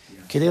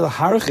 Kedil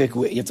Harchik,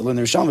 you have to learn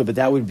the Rishonim, but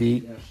that would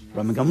be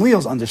Rabbi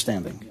Gamliel's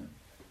understanding.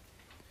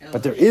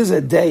 But there is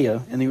a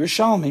daya in the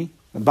Yerushalmi,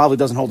 and Bali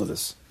doesn't hold to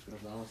this.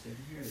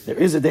 There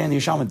is a day in the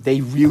Yerushalmi,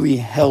 they really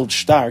held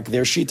stark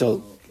their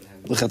shita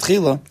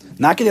l'chatchila,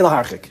 not kedei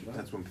l'harchik.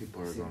 That's when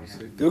people are going to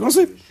sleep. They were going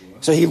to sleep.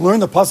 So he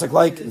learned the pasuk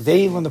like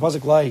they learned the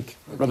pasuk like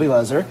Rabbi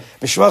Lezer.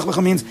 B'shvach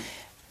b'cha means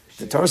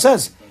the Torah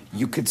says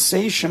you could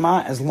say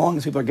Shema as long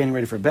as people are getting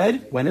ready for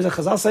bed. When is a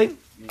Chazal say?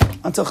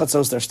 Until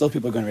Chatzos, there are still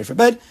people getting ready for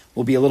bed.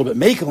 We'll be a little bit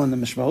makel in the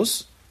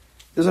mishmos.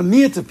 There's a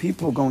miyat of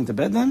people going to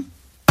bed then.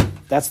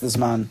 That's the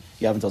zman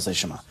you have until say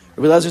Shema.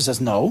 Rabbi Lezer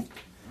says no.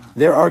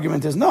 Their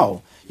argument is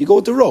no. You go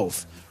with the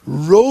rove.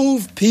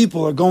 Rove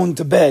people are going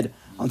to bed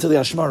until the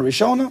Hashmar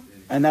Rishona,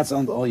 and that's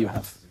all you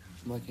have.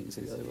 Why can't you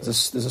say the other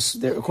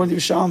way? According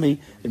to Yerushalmi,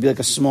 it'd be like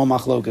a small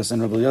machlokas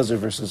in Rabbi Eliezer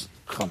versus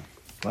Chum.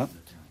 What?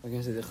 Why can't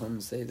you say the Chum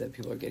say that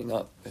people are getting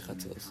up by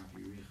Chatzos?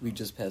 We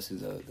just passed through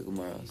the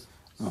Gemara's.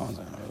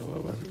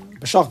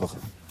 B'shach b'cha.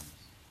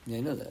 Yeah,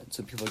 I know that.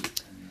 So people,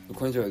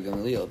 according to Rabbi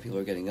Gamliel, people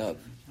are getting up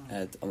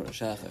at Amar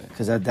Shachar.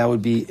 Because that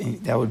would be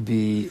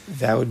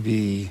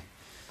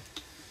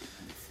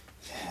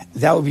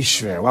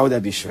shver. Why would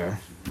that be shver?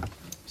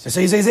 So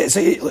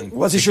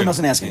what's the shver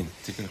Nelson asking?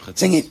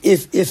 Saying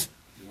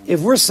if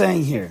we're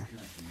saying here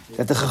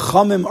that the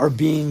Chachamim are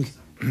being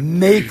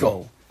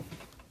makel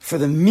for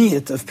the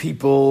miyat of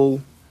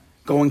people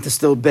going to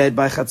still bed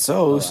by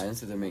Chatzos. I didn't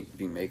say they're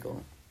being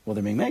makel. Well,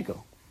 they're being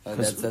makel.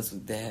 That's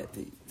what the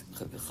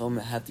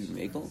Chachamim have to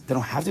be makel. They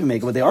don't have to be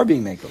makel, but they are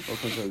being makel.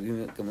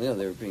 According to Gamliel,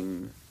 they were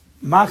being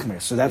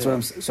machmer. So that's what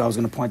I'm. So I was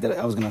going to point that.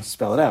 I was going to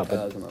spell it out,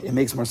 but it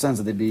makes more sense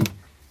that they'd be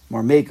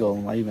more makel.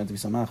 Why even have to be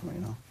so machmer?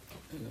 You know.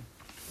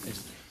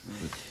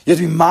 You have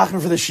to be machmer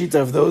for the shita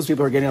of those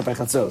people who are getting up by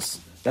Chatzos.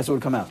 That's what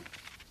would come out.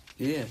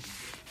 Yeah.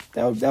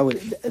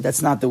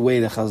 That's not the way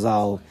the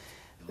Chazal,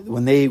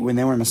 when they were in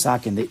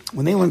Masakin,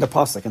 when they learned the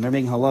pasuk and they're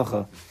making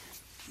halacha,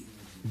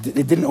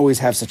 they didn't always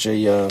have such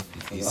a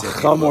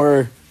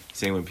chamor.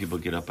 Saying when people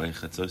get up by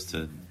Chatzos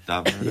to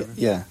daven.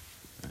 Yeah.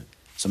 Right.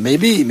 So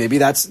maybe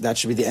that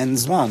should be the end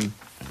zman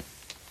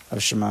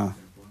of Shema,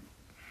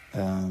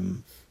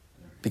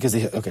 because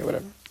they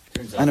whatever.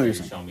 Turns I know out what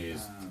you're saying.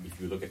 Is, if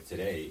you look at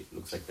today, it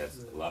looks like that's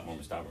a lot more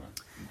mistabra.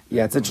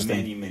 Yeah, it's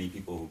interesting. Many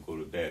people who go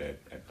to bed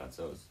at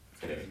Chatzos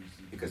today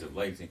because of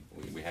lighting.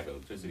 We have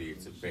electricity.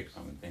 It's a big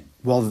common thing.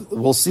 Well,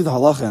 we'll see the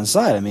halacha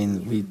inside. I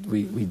mean, we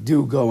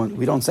do go and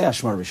we don't say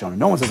Hashmar Rishona.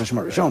 No one says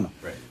Hashmar Rishona.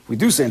 Right. We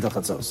do say until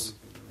Chatzos.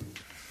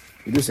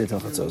 And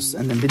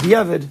then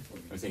B'diavad.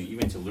 I'm saying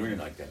even to learn it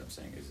like that. I'm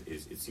saying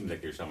is it seems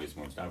like there's somebody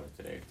more mistabra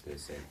today to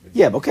say.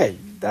 Yeah, but okay,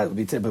 that would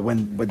be.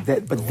 But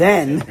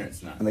then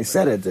when they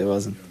said it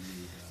wasn't.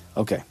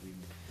 Okay,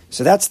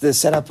 so that's the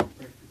setup.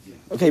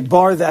 Okay,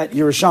 bar that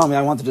Yerushalmi,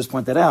 I want to just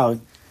point that out.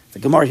 The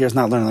Gemara here is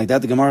not learning like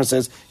that. The Gemara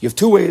says you have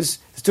two ways.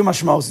 There's two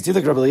mashmos. It's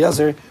either Rabbi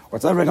Eliezer or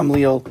it's Rabbi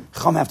Gamliel.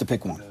 Chum have to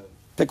pick one.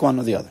 Pick one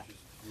or the other.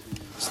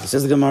 So this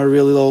is the Gemara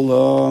really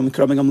low.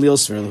 Rabbi Gamliel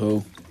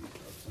Sirlu.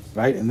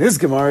 Right? In this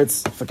Gemara,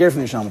 it's fakir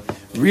from Yerushalmi.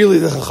 Really,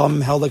 the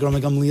Chacham held like Rabbi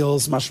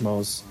Gamliel's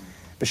mashmos.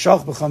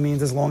 B'shach b'cha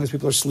means as long as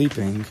people are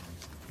sleeping.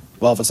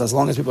 Well, if it's as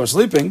long as people are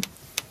sleeping,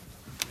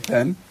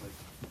 then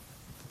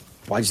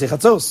why'd you say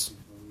Chatzos?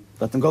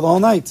 Let them go the whole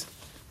night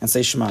and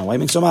say Shema. Why are you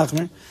being so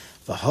machmer?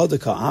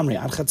 V'hodaka amri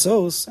ad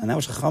Chatzos, and that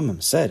was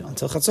Chachamim said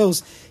until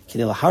Chatzos,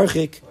 kidei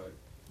laharchik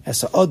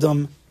es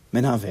ha'adam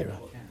min ha'avera.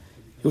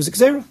 It was a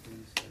gzera,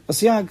 a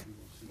siag,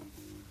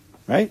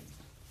 right?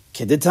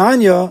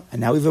 Kedetanya,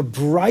 and now we have a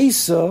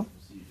brisa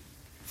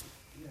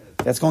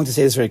that's going to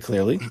say this very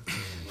clearly.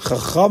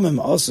 Chachamim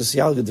also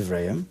siag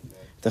d'vrayim.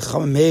 The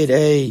Chachamim made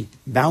a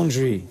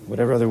boundary,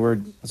 whatever other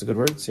word. What's a good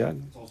word?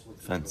 Siag.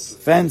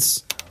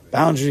 Fence.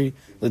 Boundary.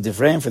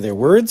 L'divrayim for their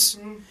words.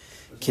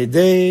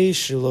 Kedei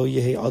shelo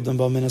yehi adam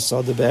ba min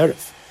asada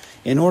be'erev.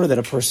 In order that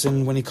a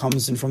person, when he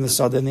comes in from the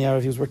sada in the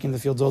erev, he was working in the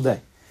fields all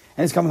day,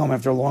 and he's coming home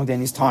after a long day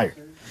and he's tired.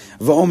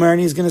 V'omer, and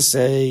he's going to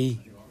say,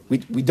 we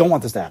don't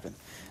want this to happen.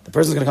 The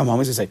person's going to come home.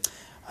 He's going to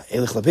say,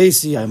 Elich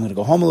labesi, I'm going to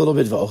go home a little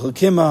bit. V'ochel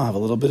kima, have a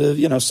little bit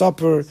of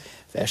supper.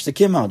 V'eshte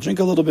kima, I'll drink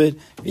a little bit.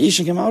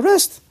 V'ishin kima, I'll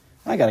rest.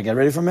 I got to get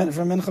ready for mincha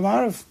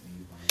v'arav.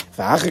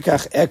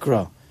 V'achakach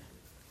ekra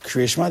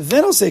kriyishma.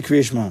 Then I'll say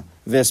kriyishma.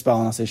 V'espal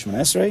and I'll say shemon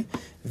esrei.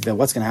 Then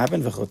what's going to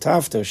happen?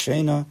 V'chotav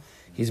to'shena.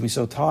 He's going to be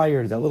so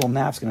tired that little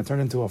nap's going to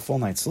turn into a full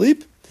night's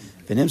sleep.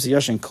 V'nimsa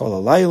yashin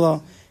kol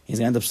halayla. He's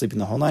going to end up sleeping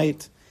the whole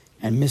night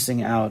and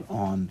missing out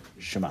on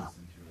Shema.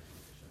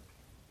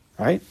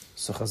 Right?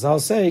 So Chazal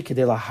say,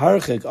 Kedei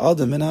laharchik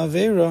adam min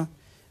ha'avera, in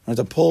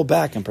order to pull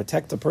back and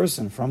protect the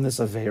person from this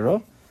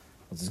avera.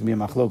 There's going to be a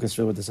machlokas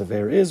for what this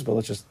avera is, but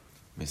let's just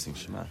missing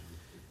Shema.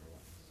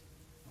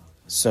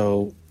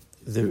 So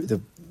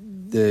the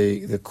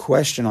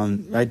question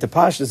on the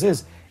pashtus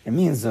is It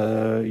means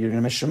you're going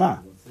to miss Shema.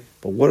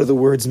 But what do the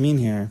words mean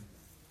here?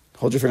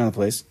 Hold your finger on the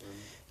place.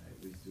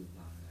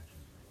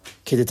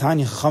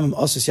 Kedetanya chachamim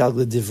asu siyag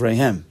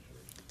l'divreihem.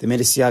 They made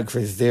a siyag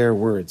for their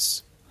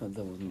words. That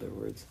wasn't their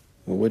words.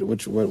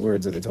 What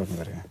words are they talking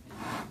about here?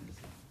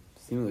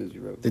 Seemingly,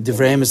 you wrote. The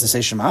divreihem is to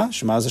say Shema.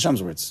 Shema is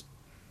Hashem's words.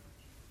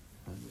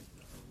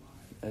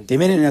 They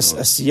made it in a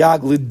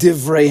siyag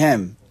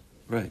l'divreihem.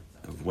 Right.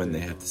 Of when they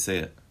have to say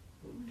it.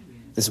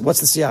 What's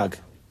the siyag?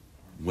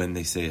 When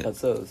they say it.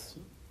 Chatzos.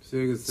 So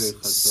you could say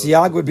chatzos.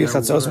 Siyag would be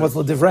chatzos. What's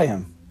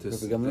l'divreihem?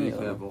 You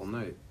can have all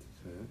night.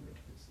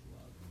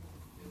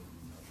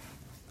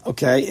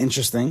 Okay,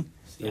 interesting.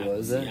 So what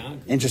is it?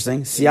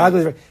 Interesting. Siyag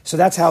l'divrei. So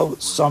that's how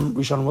some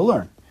Rishonim will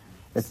learn.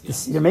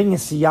 They're making a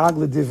siyag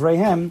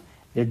l'divreihem.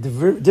 Their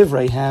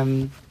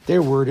divreihem,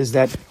 their word is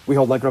that we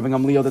hold like Rabbi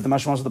Gamliel that the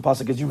mashmos of the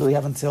pasuk is you really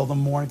have until the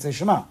morning to say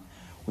Shema.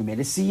 We made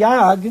a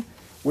siyag.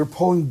 We're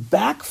pulling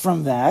back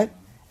from that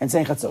and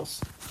saying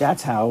chatzos.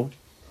 That's how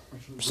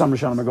some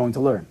Rishonim are going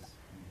to learn.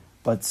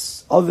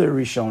 But other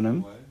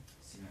Rishonim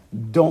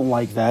don't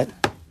like that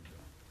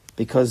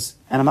because,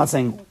 and I'm not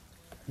saying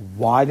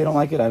why they don't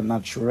like it, I'm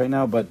not sure right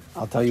now, but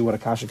I'll tell you what a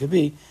kasha could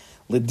be.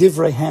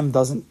 L'divreihem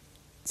doesn't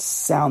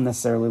sound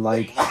necessarily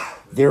like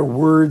their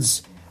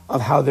words of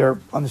how they're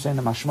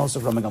understanding the mashmos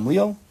of Rabbi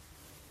Gamliel.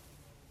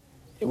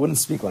 It wouldn't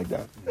speak like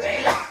that.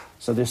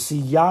 So their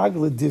siyag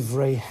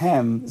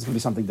l'divreihem is going to be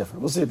something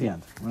different. We'll see at the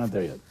end. We're not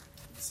there yet.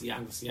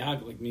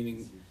 Siyag, like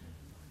meaning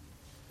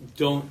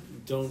don't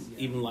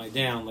even lie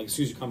down. Like as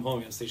soon as you come home,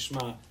 you have to say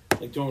Shema.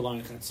 Like don't rely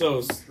on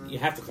chatzos. You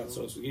have to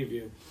chatzos. We give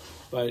you,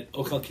 but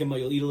ochel kima,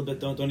 you'll eat a little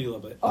bit. Don't eat a little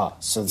bit.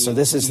 So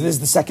this is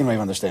the second way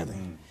of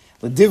understanding.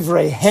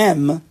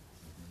 L'divreihem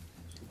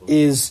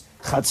is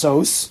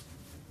chatzos,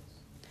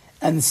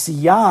 and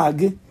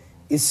siyag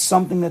is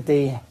something that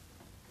they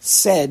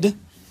said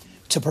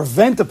to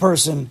prevent the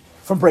person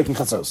from breaking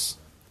chatzos,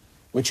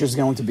 which is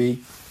going to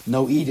be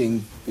no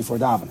eating before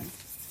davening.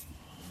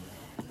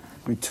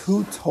 I mean,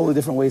 two totally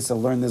different ways to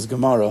learn this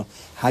Gemara,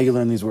 how you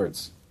learn these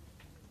words.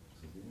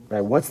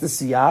 Right? What's the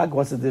siyag?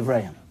 What's the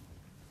divrayim?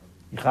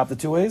 You have the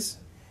two ways?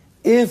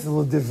 If the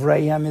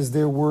divrayim is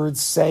their words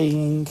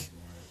saying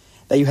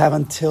that you have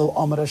until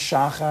Amar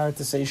Shachar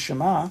to say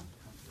Shema,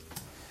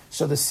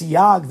 so the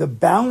siyag, the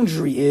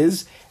boundary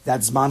is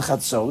that Zman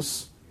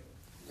Chatzos,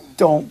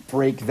 don't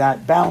break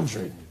that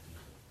boundary.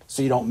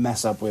 So you don't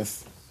mess up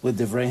with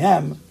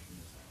L'Divreihem,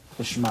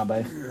 the Shema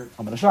by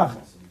Amar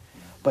Shachar.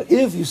 But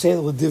if you say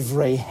that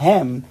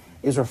L'Divreihem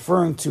is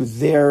referring to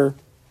their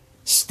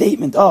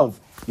statement of,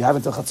 you have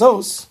until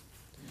Chatzos,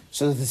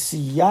 so the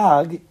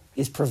siyag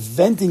is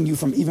preventing you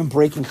from even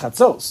breaking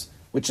Chatzos,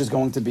 which is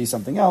going to be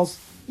something else,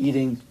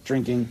 eating,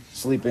 drinking,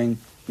 sleeping,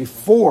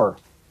 before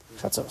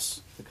Chatzos.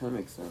 That kind of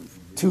makes sense.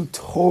 Two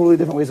totally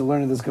different ways of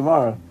learning this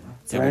Gemara.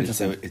 It's very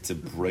interesting. It's a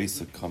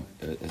brace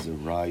as a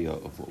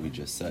raya of what we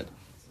just said.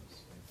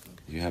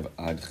 You have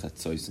ad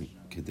chatzos and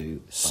kedei.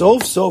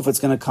 Sof, it's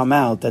going to come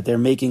out that they're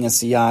making a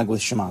siyag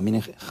with Shema.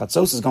 Meaning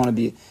chatzos is going to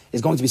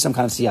be some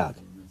kind of siyag,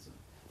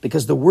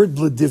 because the word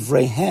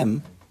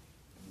b'divreihem,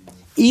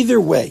 either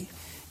way,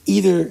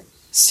 either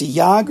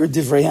siyag or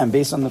divreihem,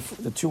 based on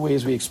the two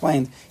ways we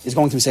explained, is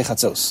going to say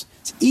chatzos.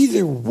 So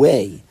either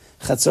way,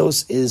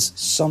 chatzos is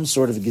some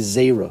sort of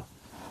gezerah,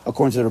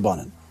 according to the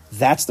Rabbanan.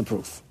 That's the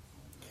proof.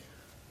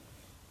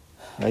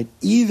 Right?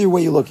 Either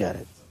way you look at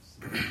it,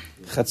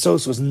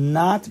 chatzos was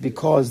not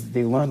because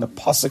they learned the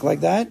pasuk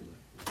like that.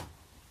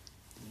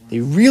 They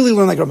really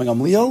learned like Rabbi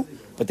Gamliel,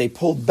 but they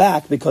pulled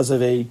back because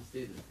of a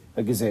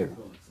gezerah.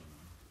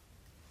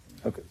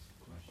 Okay.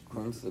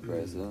 According to the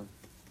price, though.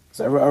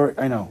 So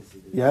I know,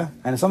 yeah.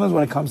 And sometimes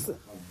when it comes to,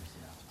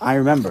 I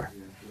remember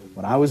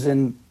when I was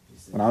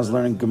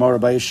learning Gemara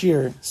by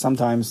Yashir,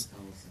 sometimes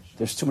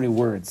there's too many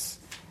words,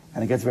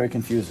 and it gets very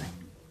confusing.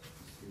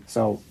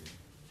 So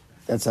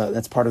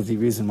that's part of the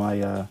reason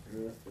why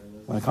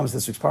when it comes to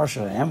this week's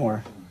parsha,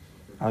 Emor,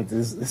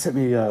 this hit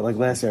me like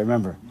last year. I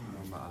remember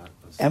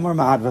Emor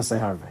ma'ad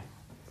v'asei harvei.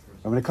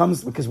 When it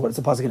comes, because what's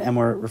the pasuk in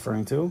Emor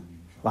referring to?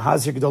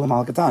 Lahazir gedolim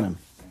al katanim.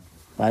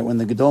 Right, when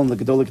the gedolim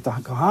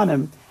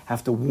kohanim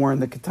have to warn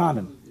the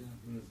katanim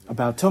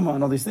about tumah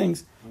and all these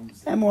things.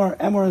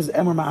 Emor is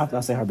Emor ma'at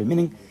v'asei harvei,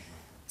 meaning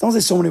don't say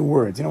so many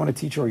words. You know, when a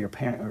teacher or your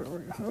parent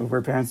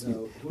or parents,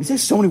 you say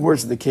so many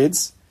words to the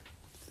kids,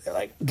 they're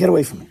like, get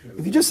away from me.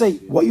 If you just say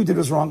what you did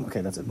was wrong,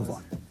 okay, that's it, move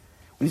on.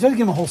 When you start to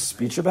give them a whole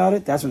speech about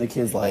it, that's when the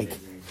kids like,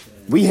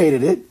 we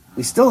hated it,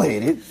 we still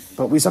hate it,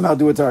 but we somehow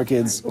do it to our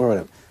kids or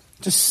whatever.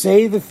 Just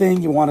say the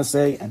thing you want to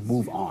say and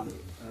move on.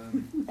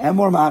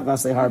 Emor ma'at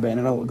v'asei harvei, and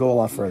it'll go a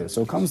lot further.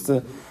 So it comes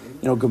to,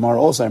 Gemara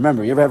also. I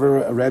remember, you ever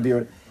have a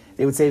Rebbe,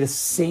 they would say the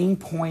same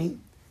point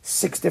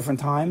 6 different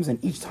times,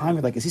 and each time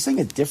you're like, is he saying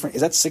it different?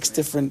 Is that 6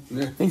 different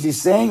things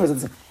he's saying? Or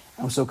is it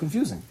was so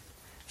confusing.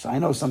 So I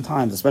know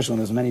sometimes, especially when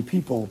there's many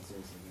people,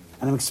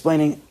 and I'm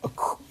explaining,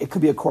 it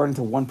could be according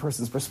to one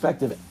person's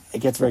perspective, it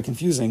gets very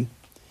confusing.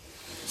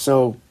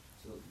 So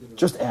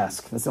just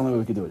ask. That's the only way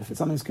we could do it. If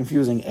something's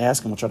confusing,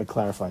 ask and we'll try to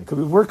clarify. It could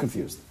be we're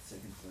confused.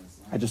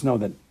 I just know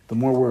that the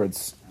more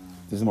words,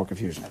 there's more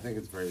confusion. I think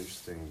it's very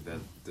interesting that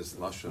this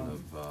lashon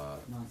of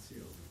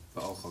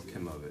va'ochal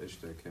kima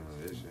v'ishta kima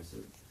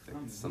v'ishta, like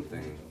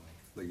something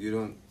like you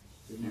don't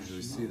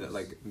usually see that.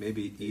 Like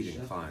maybe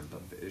eating fine,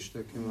 but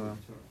v'ishta kima,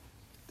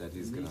 that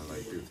he's gonna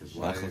like do with his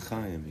wife.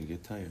 Lachachayim, you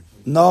get tired.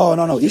 No.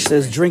 Ishta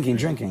is drinking.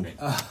 He's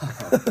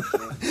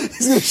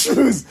gonna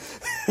choose.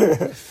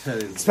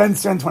 spend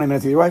 20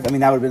 minutes with your wife. I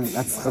mean, that would have been,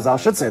 that's Chazal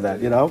should say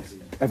that,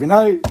 every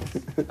night,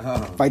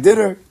 by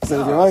dinner,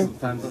 instead of your wife.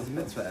 Sometimes it's a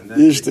mitzvah, and then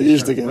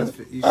Ishta get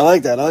it. I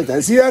like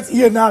that. See, that's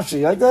Ian Nafshi.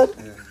 You like that?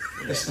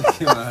 Ishta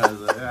kima has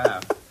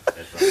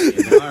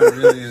Gemara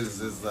really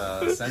is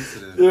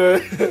sensitive.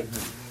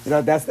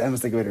 That's the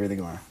emistic way to read the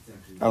Gemara.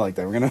 I like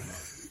that. We're gonna.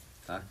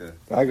 Taka.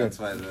 That's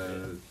why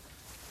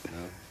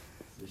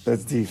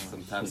that's deep.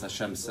 Sometimes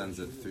Hashem sends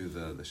it through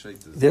the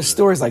shaitas. There's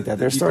stories like that.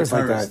 There's stories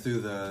like that.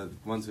 Through the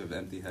ones who have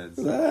empty heads.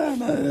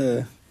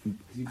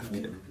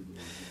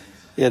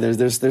 Yeah,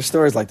 there's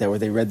stories like that where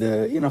they read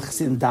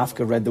Chassidim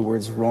Dafka read the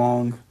words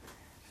wrong.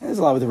 There's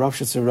a lot with the Rav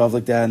Shitzer Rav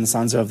like that, and the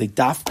Sons of the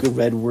Dafka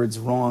read words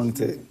wrong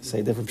to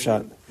say a different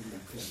shot.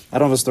 I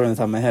don't have a story on the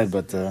top of my head,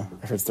 but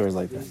I've heard stories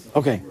like that.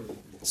 Okay,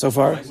 so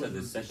far. I said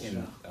the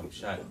second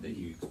shot that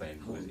you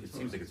explained it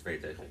seems like it's very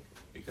different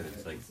because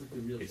it's like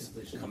it's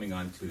coming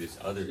on to this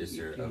other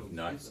issue of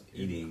not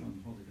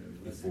eating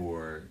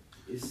before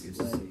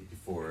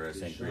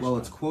saying Krishna. Well,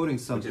 it's quoting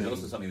something. Which is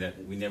also something that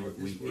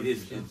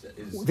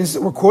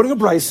We're quoting a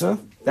brisa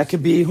that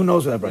could be, who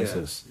knows what that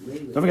brisa is.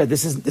 Don't forget,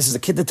 this is a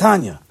Kiddush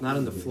Tanya. Not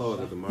in the flow of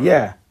the Gemara.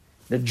 Yeah,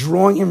 they're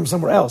drawing him from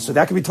somewhere else, so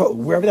that could be taught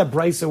wherever that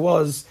brisa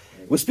was.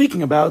 We're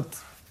speaking about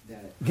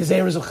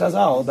Gezeres of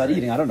Chazal about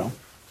eating. I don't know.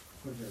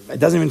 It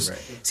doesn't even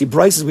see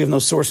brises. We have no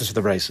sources for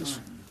the brises,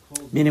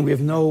 meaning we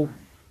have no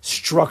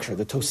structure.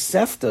 The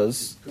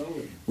Toseftas,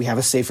 we have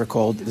a sefer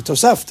called the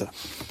Tosefta,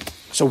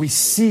 so we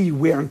see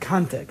where in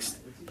context.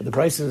 But the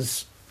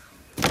brises,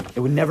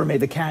 it would never make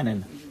the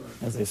canon,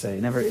 as they say.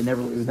 It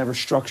was never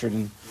structured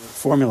and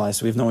formalized.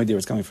 So we have no idea where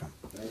it's coming from.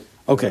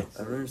 Okay.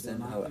 I don't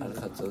understand how Al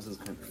Chatzos is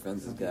going to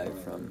prevent this guy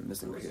from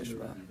missing Kriyat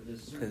Shema,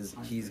 because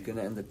he's going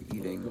to end up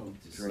eating,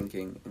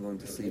 drinking, and going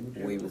to sleep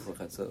way before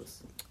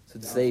Chatzos. So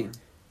to say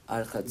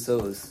Al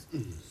Chatzos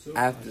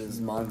after the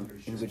Zman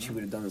in which he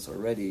would have done this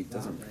already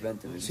doesn't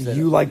prevent him. So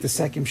you like the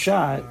second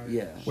shot,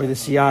 where the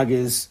siyag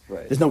is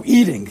there's no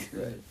eating,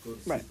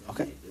 right?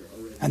 Okay,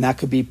 and that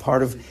could be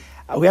part of.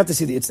 We have to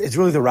see. It's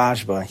really the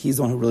Rashba. He's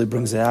the one who really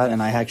brings it out,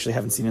 and I actually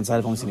haven't seen it inside.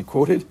 I've only seen it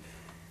quoted.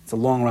 It's a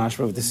long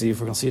Rashba to see if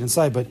we're going to see it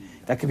inside, but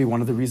that could be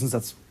one of the reasons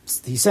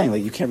he's saying,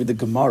 like, you can't read the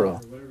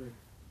Gemara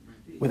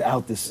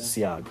without this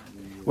siyag.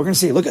 We're going to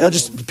see. Look, I'll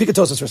just pick a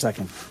Tosas for a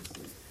second.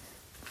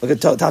 Look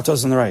at top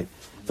Tosas on the right.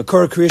 The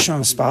Korah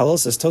Kriyashon Spalos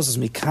says Tosas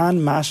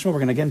Mikan Mashma. We're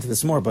going to get into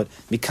this more, but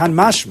Mikan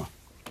Mashma.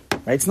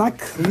 Right? It's not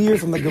clear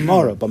from the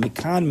Gemara, but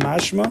Mikan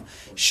Mashma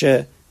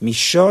she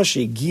Misha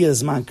she Gia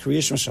Zman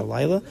Kriyashma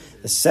Shalayla.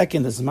 The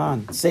second the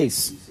Zman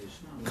says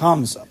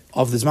comes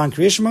of the Zman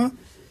Kriyashma.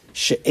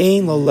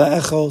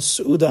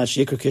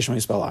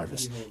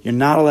 You're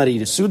not allowed to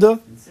eat a Suda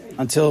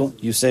until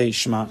you say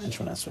Shema and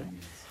Shema Esrei.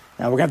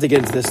 Now we're going to have to get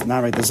into this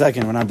not right this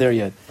second. We're not there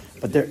yet,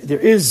 but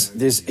there's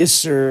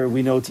Isser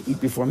we know to eat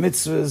before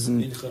mitzvahs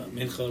and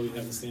Mincha, we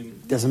have the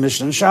same. There's a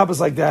Mishnah and Shabbos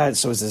like that.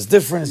 So is this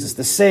different? Is this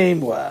the same?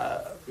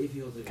 Well,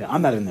 okay,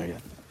 I'm not in there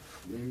yet,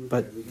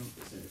 but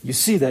you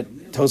see that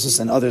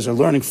Tosas and others are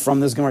learning from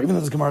this Gemara, even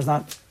though this Gemara is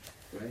not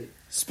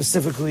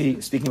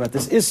specifically speaking about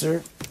this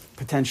Isser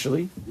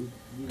potentially.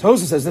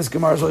 Tosas says this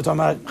Gemara is really talking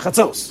about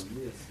chatzos.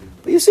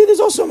 But you see, there's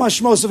also a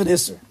mashmos of an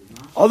Isser.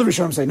 All the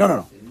Rishonim say,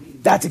 no.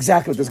 That's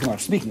exactly what this Gemara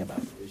is speaking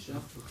about.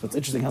 So it's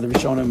interesting how the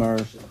Rishonim are...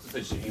 It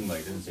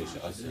doesn't say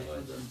she'asir.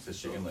 It says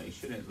she'imla. He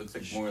shouldn't. It looks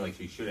like more like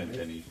she shouldn't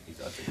than he's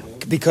asir.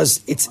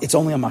 Because it's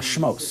only a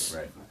mashmos.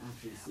 Right.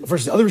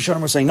 Versus the other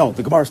Rishonim are saying, no,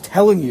 the Gemara is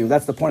telling you,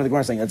 that's the point of the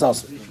Gemara saying, that's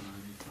also.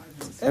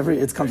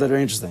 It comes out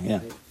very interesting, yeah.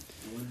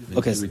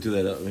 Okay. We do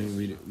that.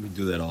 We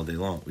do that all day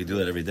long. We do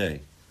that every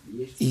day.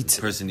 The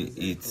person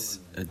eats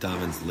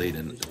davens late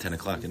at 10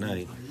 o'clock at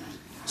night.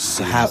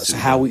 So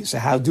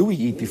how do we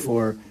eat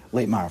before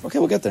late Marv? Okay,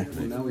 we'll get there.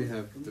 Well, now we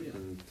have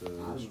different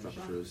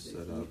structures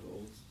set up.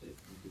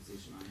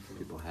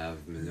 People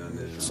have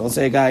minyanim. So let's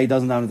say a guy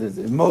doesn't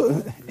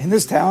in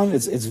this town.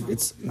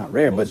 It's not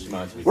rare, but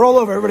we're all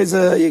over. Everybody's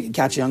you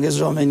catch a young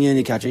Israel minion,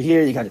 you catch it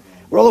here,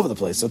 we're all over the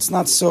place. So it's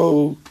not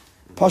so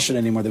pashut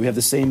anymore that we have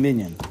the same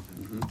minion.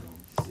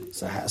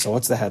 Mm-hmm. So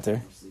what's the hat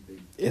there?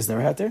 Is there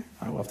a hat there?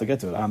 We'll have to get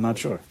to it. I'm not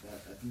sure.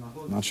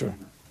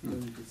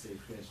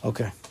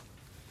 Okay.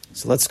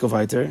 So let's go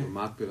weiter. I'm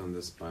not good on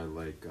this by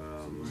like...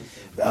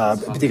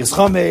 B'dikas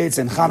Chometz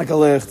and Chanukah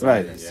Licht,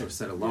 right. Yeah. So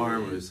set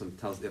alarm or you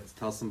have to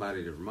tell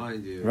somebody to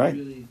remind you.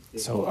 Right.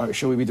 So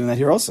should we be doing that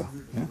here also?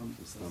 Yeah.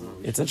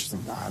 It's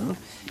interesting. I don't know.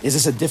 Is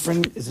this a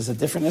different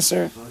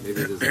Isser?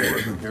 Maybe there's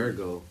more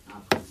comparago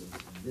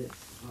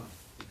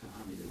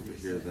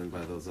here than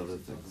by those other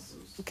things.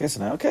 Okay, so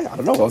now, I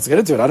don't know. Let's get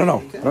into it. I don't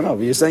know.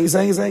 But you're saying. A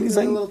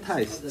little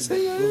taste. A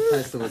little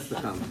taste of what's to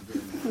come.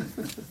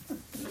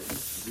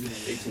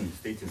 Stay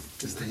tuned.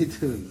 Stay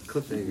tuned.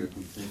 Cliffhanger.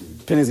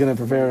 Penny's going to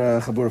prepare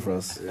a Chabura for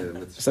us. Yeah,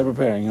 mitzvah. Start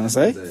preparing. You want to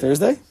say?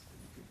 Thursday?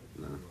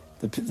 No.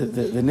 The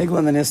nigla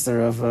and the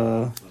nister of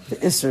the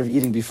isser of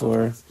eating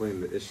before. Explain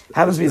the ish.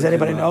 Happens to be, does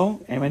anybody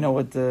know? Anybody know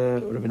what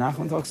Rabbi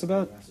Nachman talks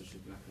about?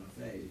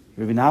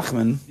 Rabbi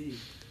Nachman,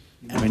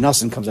 and Rabbi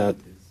Nassim comes out,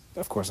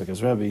 of course, like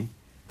his Rebbe,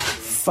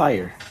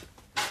 fire.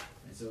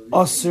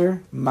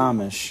 Osir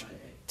mamish,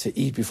 to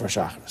eat before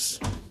Shacharis.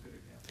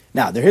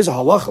 Now, there is a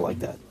halacha like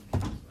that.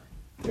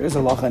 There is a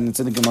halacha, and it's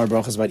in the Gemara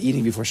Brachas about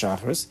eating before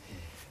Shacharis.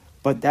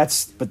 But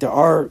there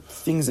are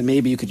things that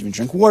maybe you could even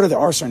drink water. There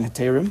are certain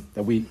heterim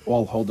that we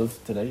all hold of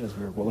today, as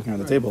we're looking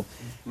around the table.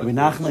 Rabbi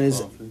Nachman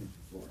is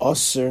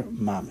osir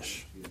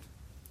mamish.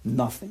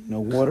 Nothing.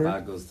 No water,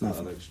 That goes to the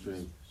nothing. other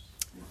extreme.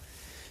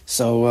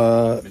 So,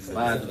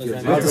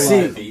 Let's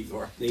see.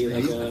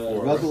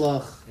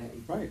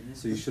 Right.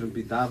 So you shouldn't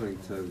be davening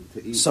to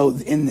eat.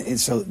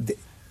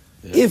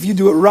 If you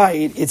do it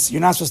right,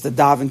 you're not supposed to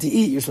daven to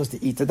eat. You're supposed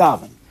to eat to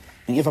daven.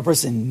 And if a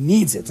person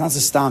needs it, it's not a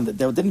stam that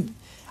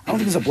I don't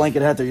think there's a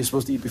blanket hat that you're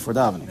supposed to eat before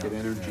davening.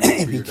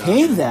 It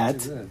became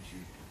that,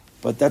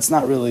 but that's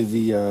not really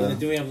the.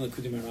 Do we have the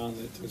Kudim around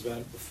that talks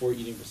about before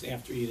eating versus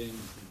after eating?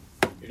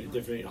 You're in a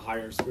different,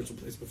 higher spiritual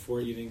place before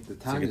eating. The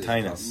like a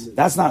tinus.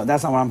 That's not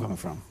where I'm coming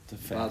from.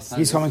 fast.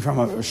 He's coming from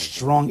a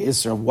strong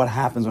isser of what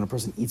happens when a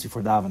person eats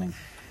before davening,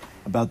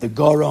 about the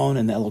Goron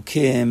and the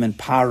Elokim and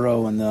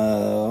Paro and the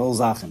whole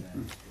Zachen.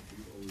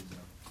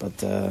 But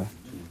The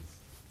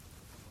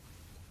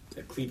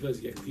klipas,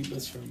 you get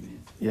klipas from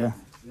yeah,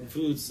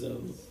 food,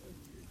 so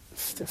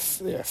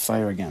they're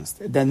fire against.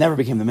 That never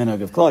became the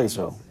minhag of Klal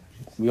Yisrael.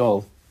 We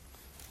all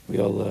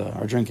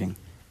are drinking,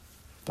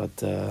 but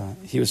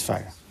he was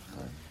fire.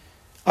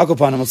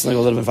 Akopanim, let's go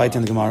a little bit weiter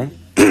in the Gemara.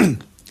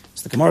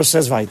 So the Gemara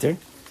says weiter.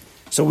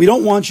 So we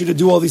don't want you to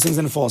do all these things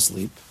and fall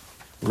asleep.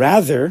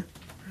 Rather,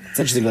 it's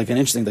interesting,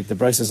 like the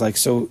Bryce is like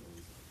so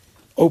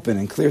open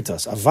and clear to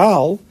us.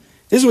 Aval,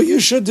 this is what you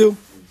should do.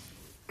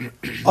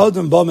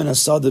 Adam bamin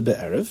asada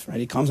be'erev, right?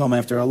 He comes home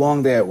after a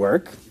long day at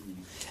work.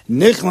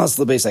 Nichnas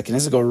lebeis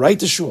hakenes, go right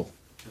to shul.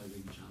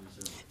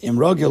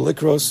 Imragil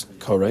likros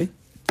korei.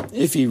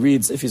 If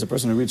he's a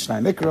person who reads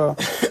Shnai Mikra,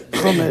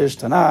 Chumash,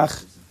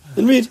 Tanakh,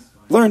 then read,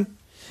 learn.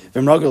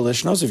 V'imragil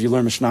lishnos, if you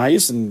learn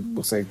Mishnayos, and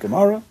we'll say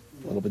Gemara,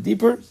 a little bit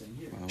deeper,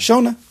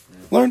 Shona,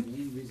 learn.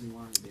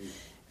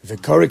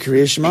 V'kore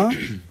Kriya Shema,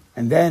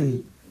 and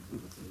then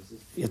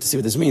you have to see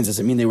what this means. Does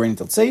it mean they were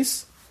until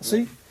Tzeis?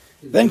 See?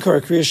 Then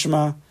Kore Kriya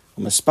Shema,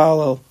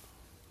 U'mespalel,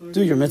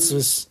 do your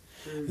mitzvahs,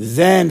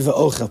 then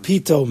V'ochel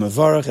Pito,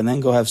 Mevarach, and then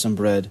go have some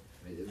bread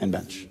and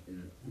bench.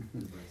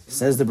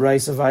 Says the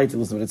Bryce of Vayt,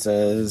 listen to what it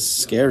says,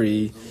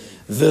 scary.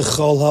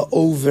 V'chol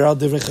ha'over al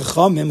divrei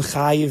chachamim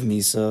chayiv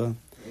misa.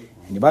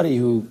 Anybody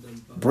who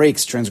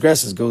breaks,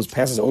 transgresses,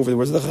 passes over the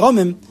words of the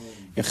chachamim,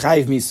 you're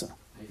chayiv misa.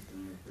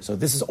 So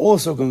this is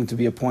also going to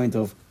be a point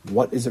of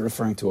what is it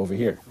referring to over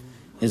here?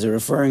 Is it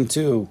referring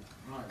to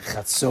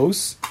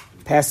chatzos,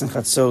 passing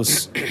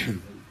chatzos,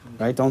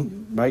 right?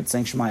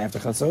 Saying Shema after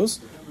chatzos,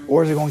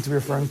 or is it going to be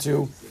referring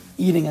to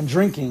eating and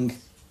drinking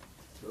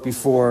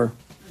before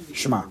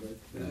Shema?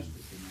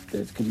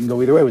 You can go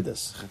either way with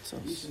this.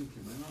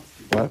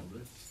 What?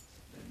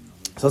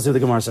 So let's see what the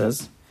Gemara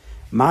says.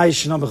 Why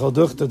is in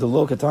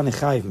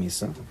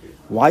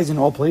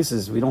all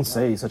places we don't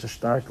say such a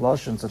stark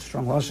lashon, such a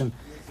strong lashon,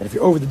 that if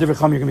you're over the divrei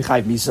chacham, you're going to be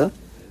chayiv misa?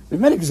 There's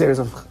many gezeres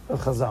of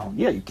Chazal.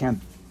 Yeah, you can't.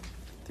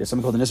 There's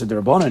something called the Nisr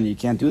Derabbanan, and you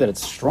can't do that.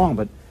 It's strong,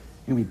 but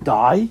you know, we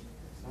die.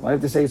 Why do you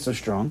have to say it's so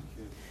strong?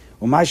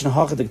 Why over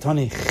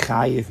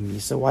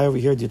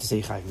here do you have to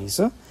say chayiv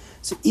misa?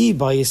 So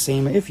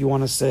if you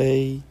want to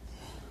say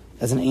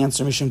as an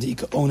answer, Mishum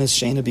De'ika Ones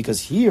Shena,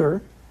 because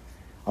here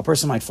a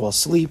person might fall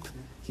asleep,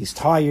 he's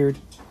tired.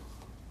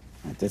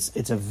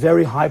 It's a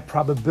very high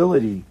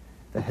probability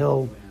that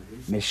he'll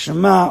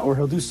mishma or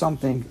he'll do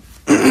something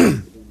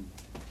and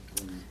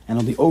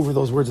he'll be over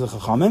those words of the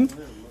Chachamim.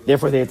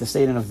 Therefore, they have to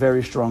say it in a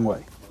very strong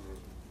way.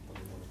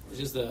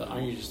 it's just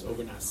aren't you just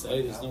over not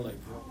say? There's no like.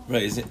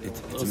 Right, it's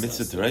a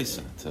mitzvah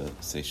d'oraisa to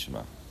say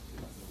Shema.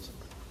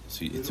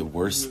 So it's a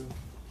worse.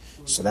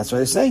 So that's what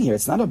they're saying here.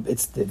 It's not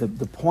it's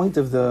the point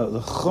of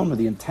the chum,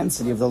 the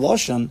intensity of the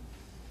lashon,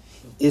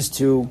 is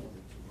to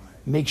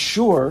make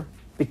sure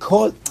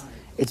because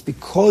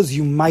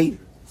you might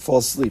fall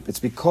asleep. It's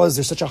because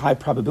there's such a high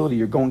probability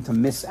you're going to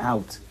miss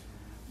out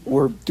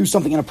or do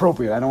something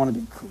inappropriate. I don't want to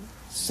be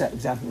set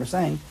exactly what we're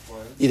saying.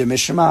 Either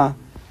mishma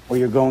or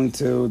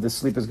the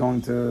sleep is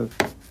going to,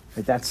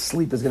 that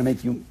sleep is going to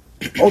make you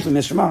ultimately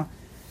mishma.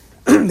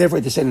 Therefore,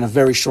 they said in a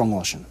very strong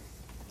lashon.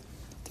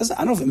 I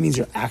don't know if it means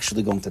you're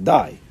actually going to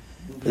die,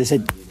 but they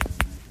said,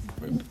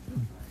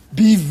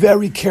 be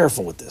very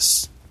careful with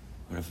this.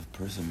 What if a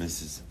person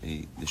misses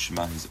the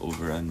Shema, he's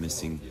over and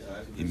missing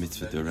a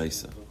mitzvah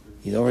d'oraisa?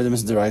 He's over the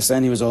mitzvah d'oraisa,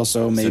 and he was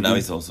also maybe. So now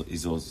he's also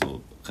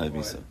chayav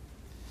misa.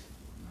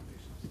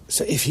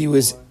 So if he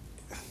was,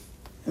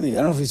 I don't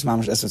know if he's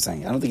mamash. That's what I'm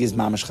saying. I don't think he's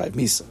mamash chayav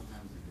misa.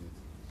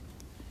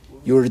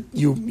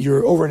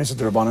 You're over an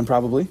mitzvah d'Rabbanan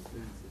probably,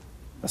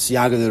 a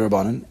siyaga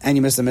d'Rabbanan, and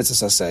you missed the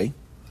mitzvah saseh.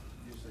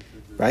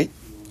 Right?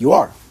 You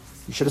are.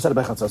 You should have said it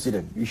by chatzos. You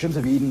didn't. You shouldn't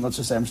have eaten. Let's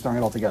just say I'm just throwing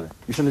it all together.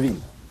 You shouldn't have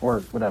eaten,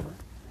 or whatever.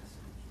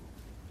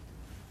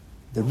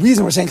 The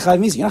reason we're saying chayiv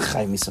misa, you're not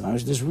chayiv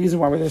misa. There's a reason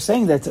why we're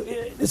saying that.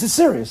 This is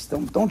serious.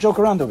 Don't joke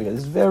around over here.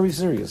 This is very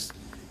serious.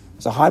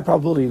 It's a high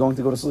probability you're going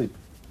to go to sleep.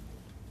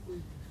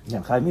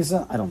 Again, chayiv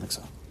misa, I don't think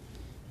so.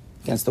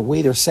 Again, it's the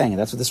way they're saying it.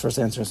 That's what this first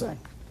answer is saying.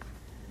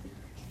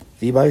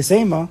 The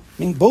Ibayisema,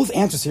 meaning both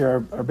answers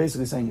here are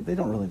basically saying they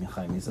don't really mean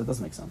chayiv misa. It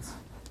doesn't make sense.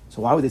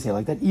 So why would they say it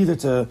like that? Either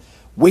to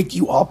wake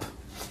you up.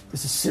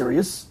 This is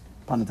serious,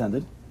 pun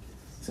intended.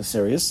 This is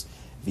serious.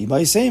 The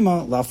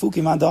Ibayisema,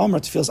 lafuki man da'amar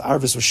tefillas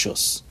arvis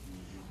rishus.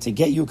 To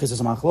get you, because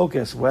there's a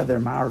machlokes, whether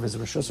ma'arv is a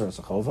rishus or a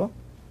chova.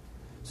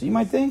 So you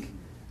might think,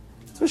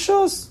 it's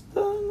rishus.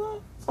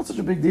 It's not such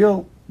a big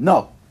deal.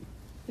 No.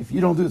 If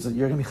you don't do this,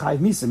 you're going to be chayiv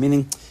misa,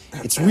 meaning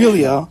it's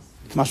really a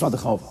k'mashma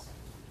d'chova.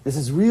 This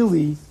is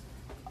really,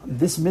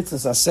 this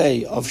mitzvah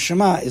asay of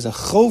Shema is a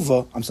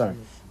chova,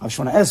 of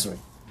Shemona Esrei,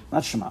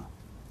 not Shema.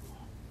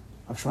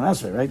 Of Shemona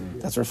Esrei, right?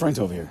 That's what we're referring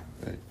to over here.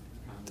 Right.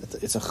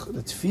 The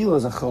tefillah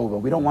is a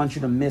chova. We don't want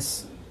you to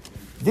miss.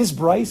 This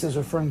Bryce is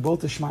referring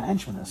both to Shema and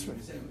Shemona Esrei.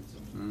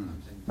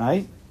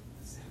 Right?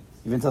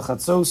 Even till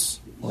chatzos,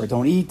 or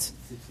don't eat,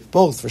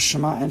 both for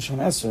Shema and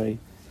Shemona Esrei.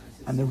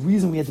 And the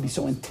reason we had to be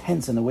so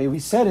intense in the way we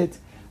said it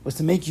was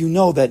to make you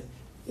know that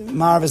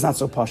Marav is not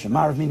so pasha.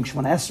 Marav meaning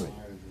Shemona Esrei.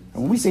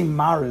 And when we say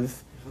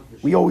Marav,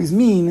 we always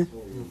mean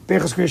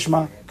Berachos Kriya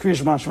Shema,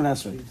 Shemona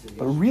Esrei.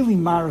 But really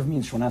Marav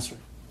means Shemona Esrei.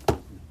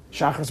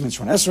 Shachris means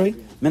Shemona Esrei,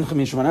 Mincha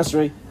means Shemona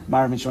Esrei,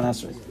 Marav means Shemona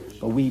Esrei.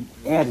 But we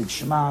added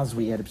Shemas,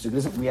 we added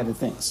Pesukah, we added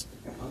things.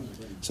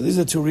 So these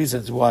are the two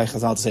reasons why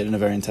Chazal to say it in a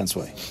very intense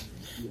way.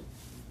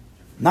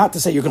 Not to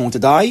say you're going to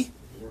die,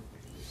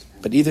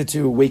 but either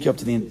to wake you up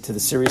to the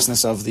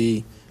seriousness of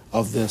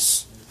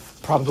this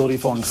probability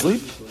of falling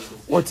asleep,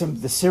 or to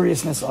the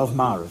seriousness of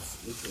Ma'ariv.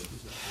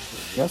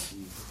 Yes?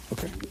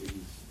 Okay.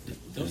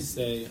 Don't you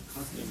say,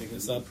 making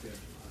this up,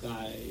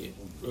 by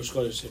Rosh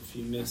Chodesh, if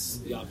you miss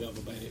the Al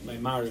Yava by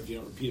Ma'ariv, you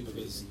don't repeat it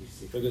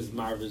because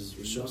Ma'ariv is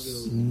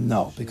Rishus?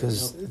 No,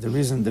 because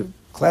the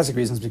classic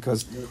reason is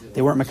because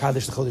they weren't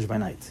Makadesh the Chodesh by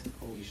night.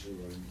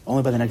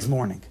 Only by the next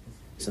morning.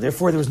 So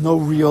therefore there was no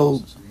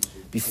real,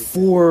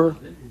 before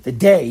the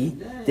day,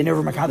 they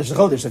never Makadesh the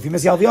Chodesh. So if you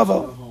miss the Al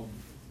Yava,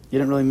 you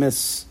didn't really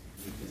miss.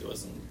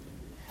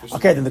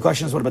 Okay, then the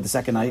question is, what about the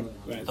second night?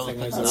 Right,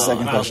 That's the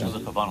second question.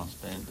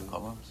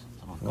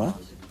 What?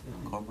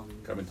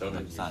 Carbon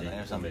token.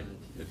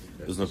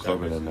 There's no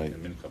carbon at night.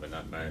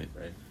 Not married,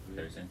 right?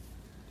 You're saying?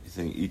 You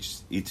think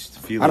each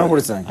tefillah? I don't know what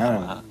it's saying. I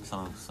don't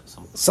know.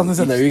 Something's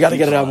in there. You got to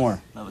get it out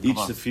more. Each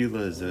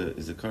tefillah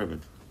is a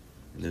carbon.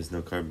 And there's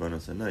no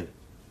carbonos at night.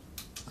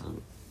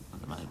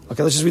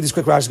 Okay, let's just read these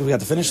quick Rashi because we got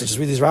to finish. Let's just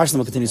read these Rashi and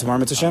we'll continue tomorrow,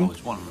 Mitzvah Shem.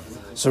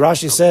 So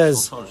Rashi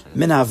says,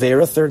 Min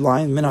Avera, third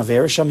line, Min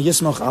Avera, Sham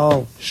Yismoch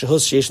al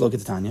Shehus Sheish Lo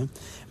Ketatanya.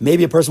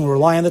 Maybe a person will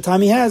rely on the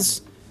time he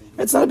has.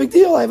 It's not a big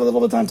deal. I have a little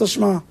bit of time till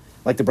Shema.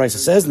 Like the Brisa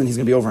says, and then he's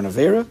going to be over in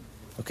Avera.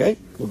 Okay,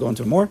 we'll go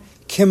into it more.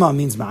 Kima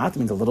means ma'at,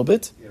 means a little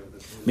bit.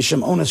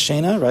 Misham onas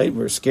shena, right?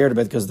 We're scared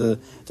about it because the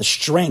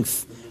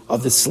strength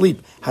of the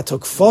sleep,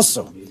 hatok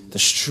foso, the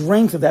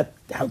strength of that,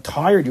 how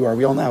tired you are.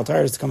 We all know how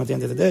tired it is to come at the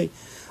end of the day.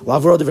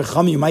 Lavro de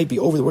v'cham, you might be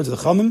over the words of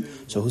the chamim.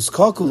 So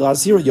huskaku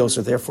lazira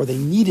yoser. Therefore, they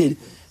needed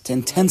to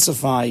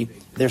intensify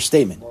their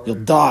statement.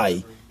 You'll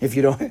die if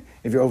you're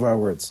over our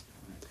words.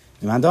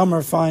 Imam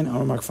Damar, fine.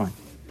 Amar Mark, fine.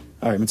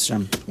 All right, Mitzvah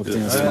Shem. We'll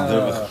continue this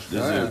tomorrow.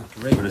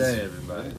 Great day, everybody.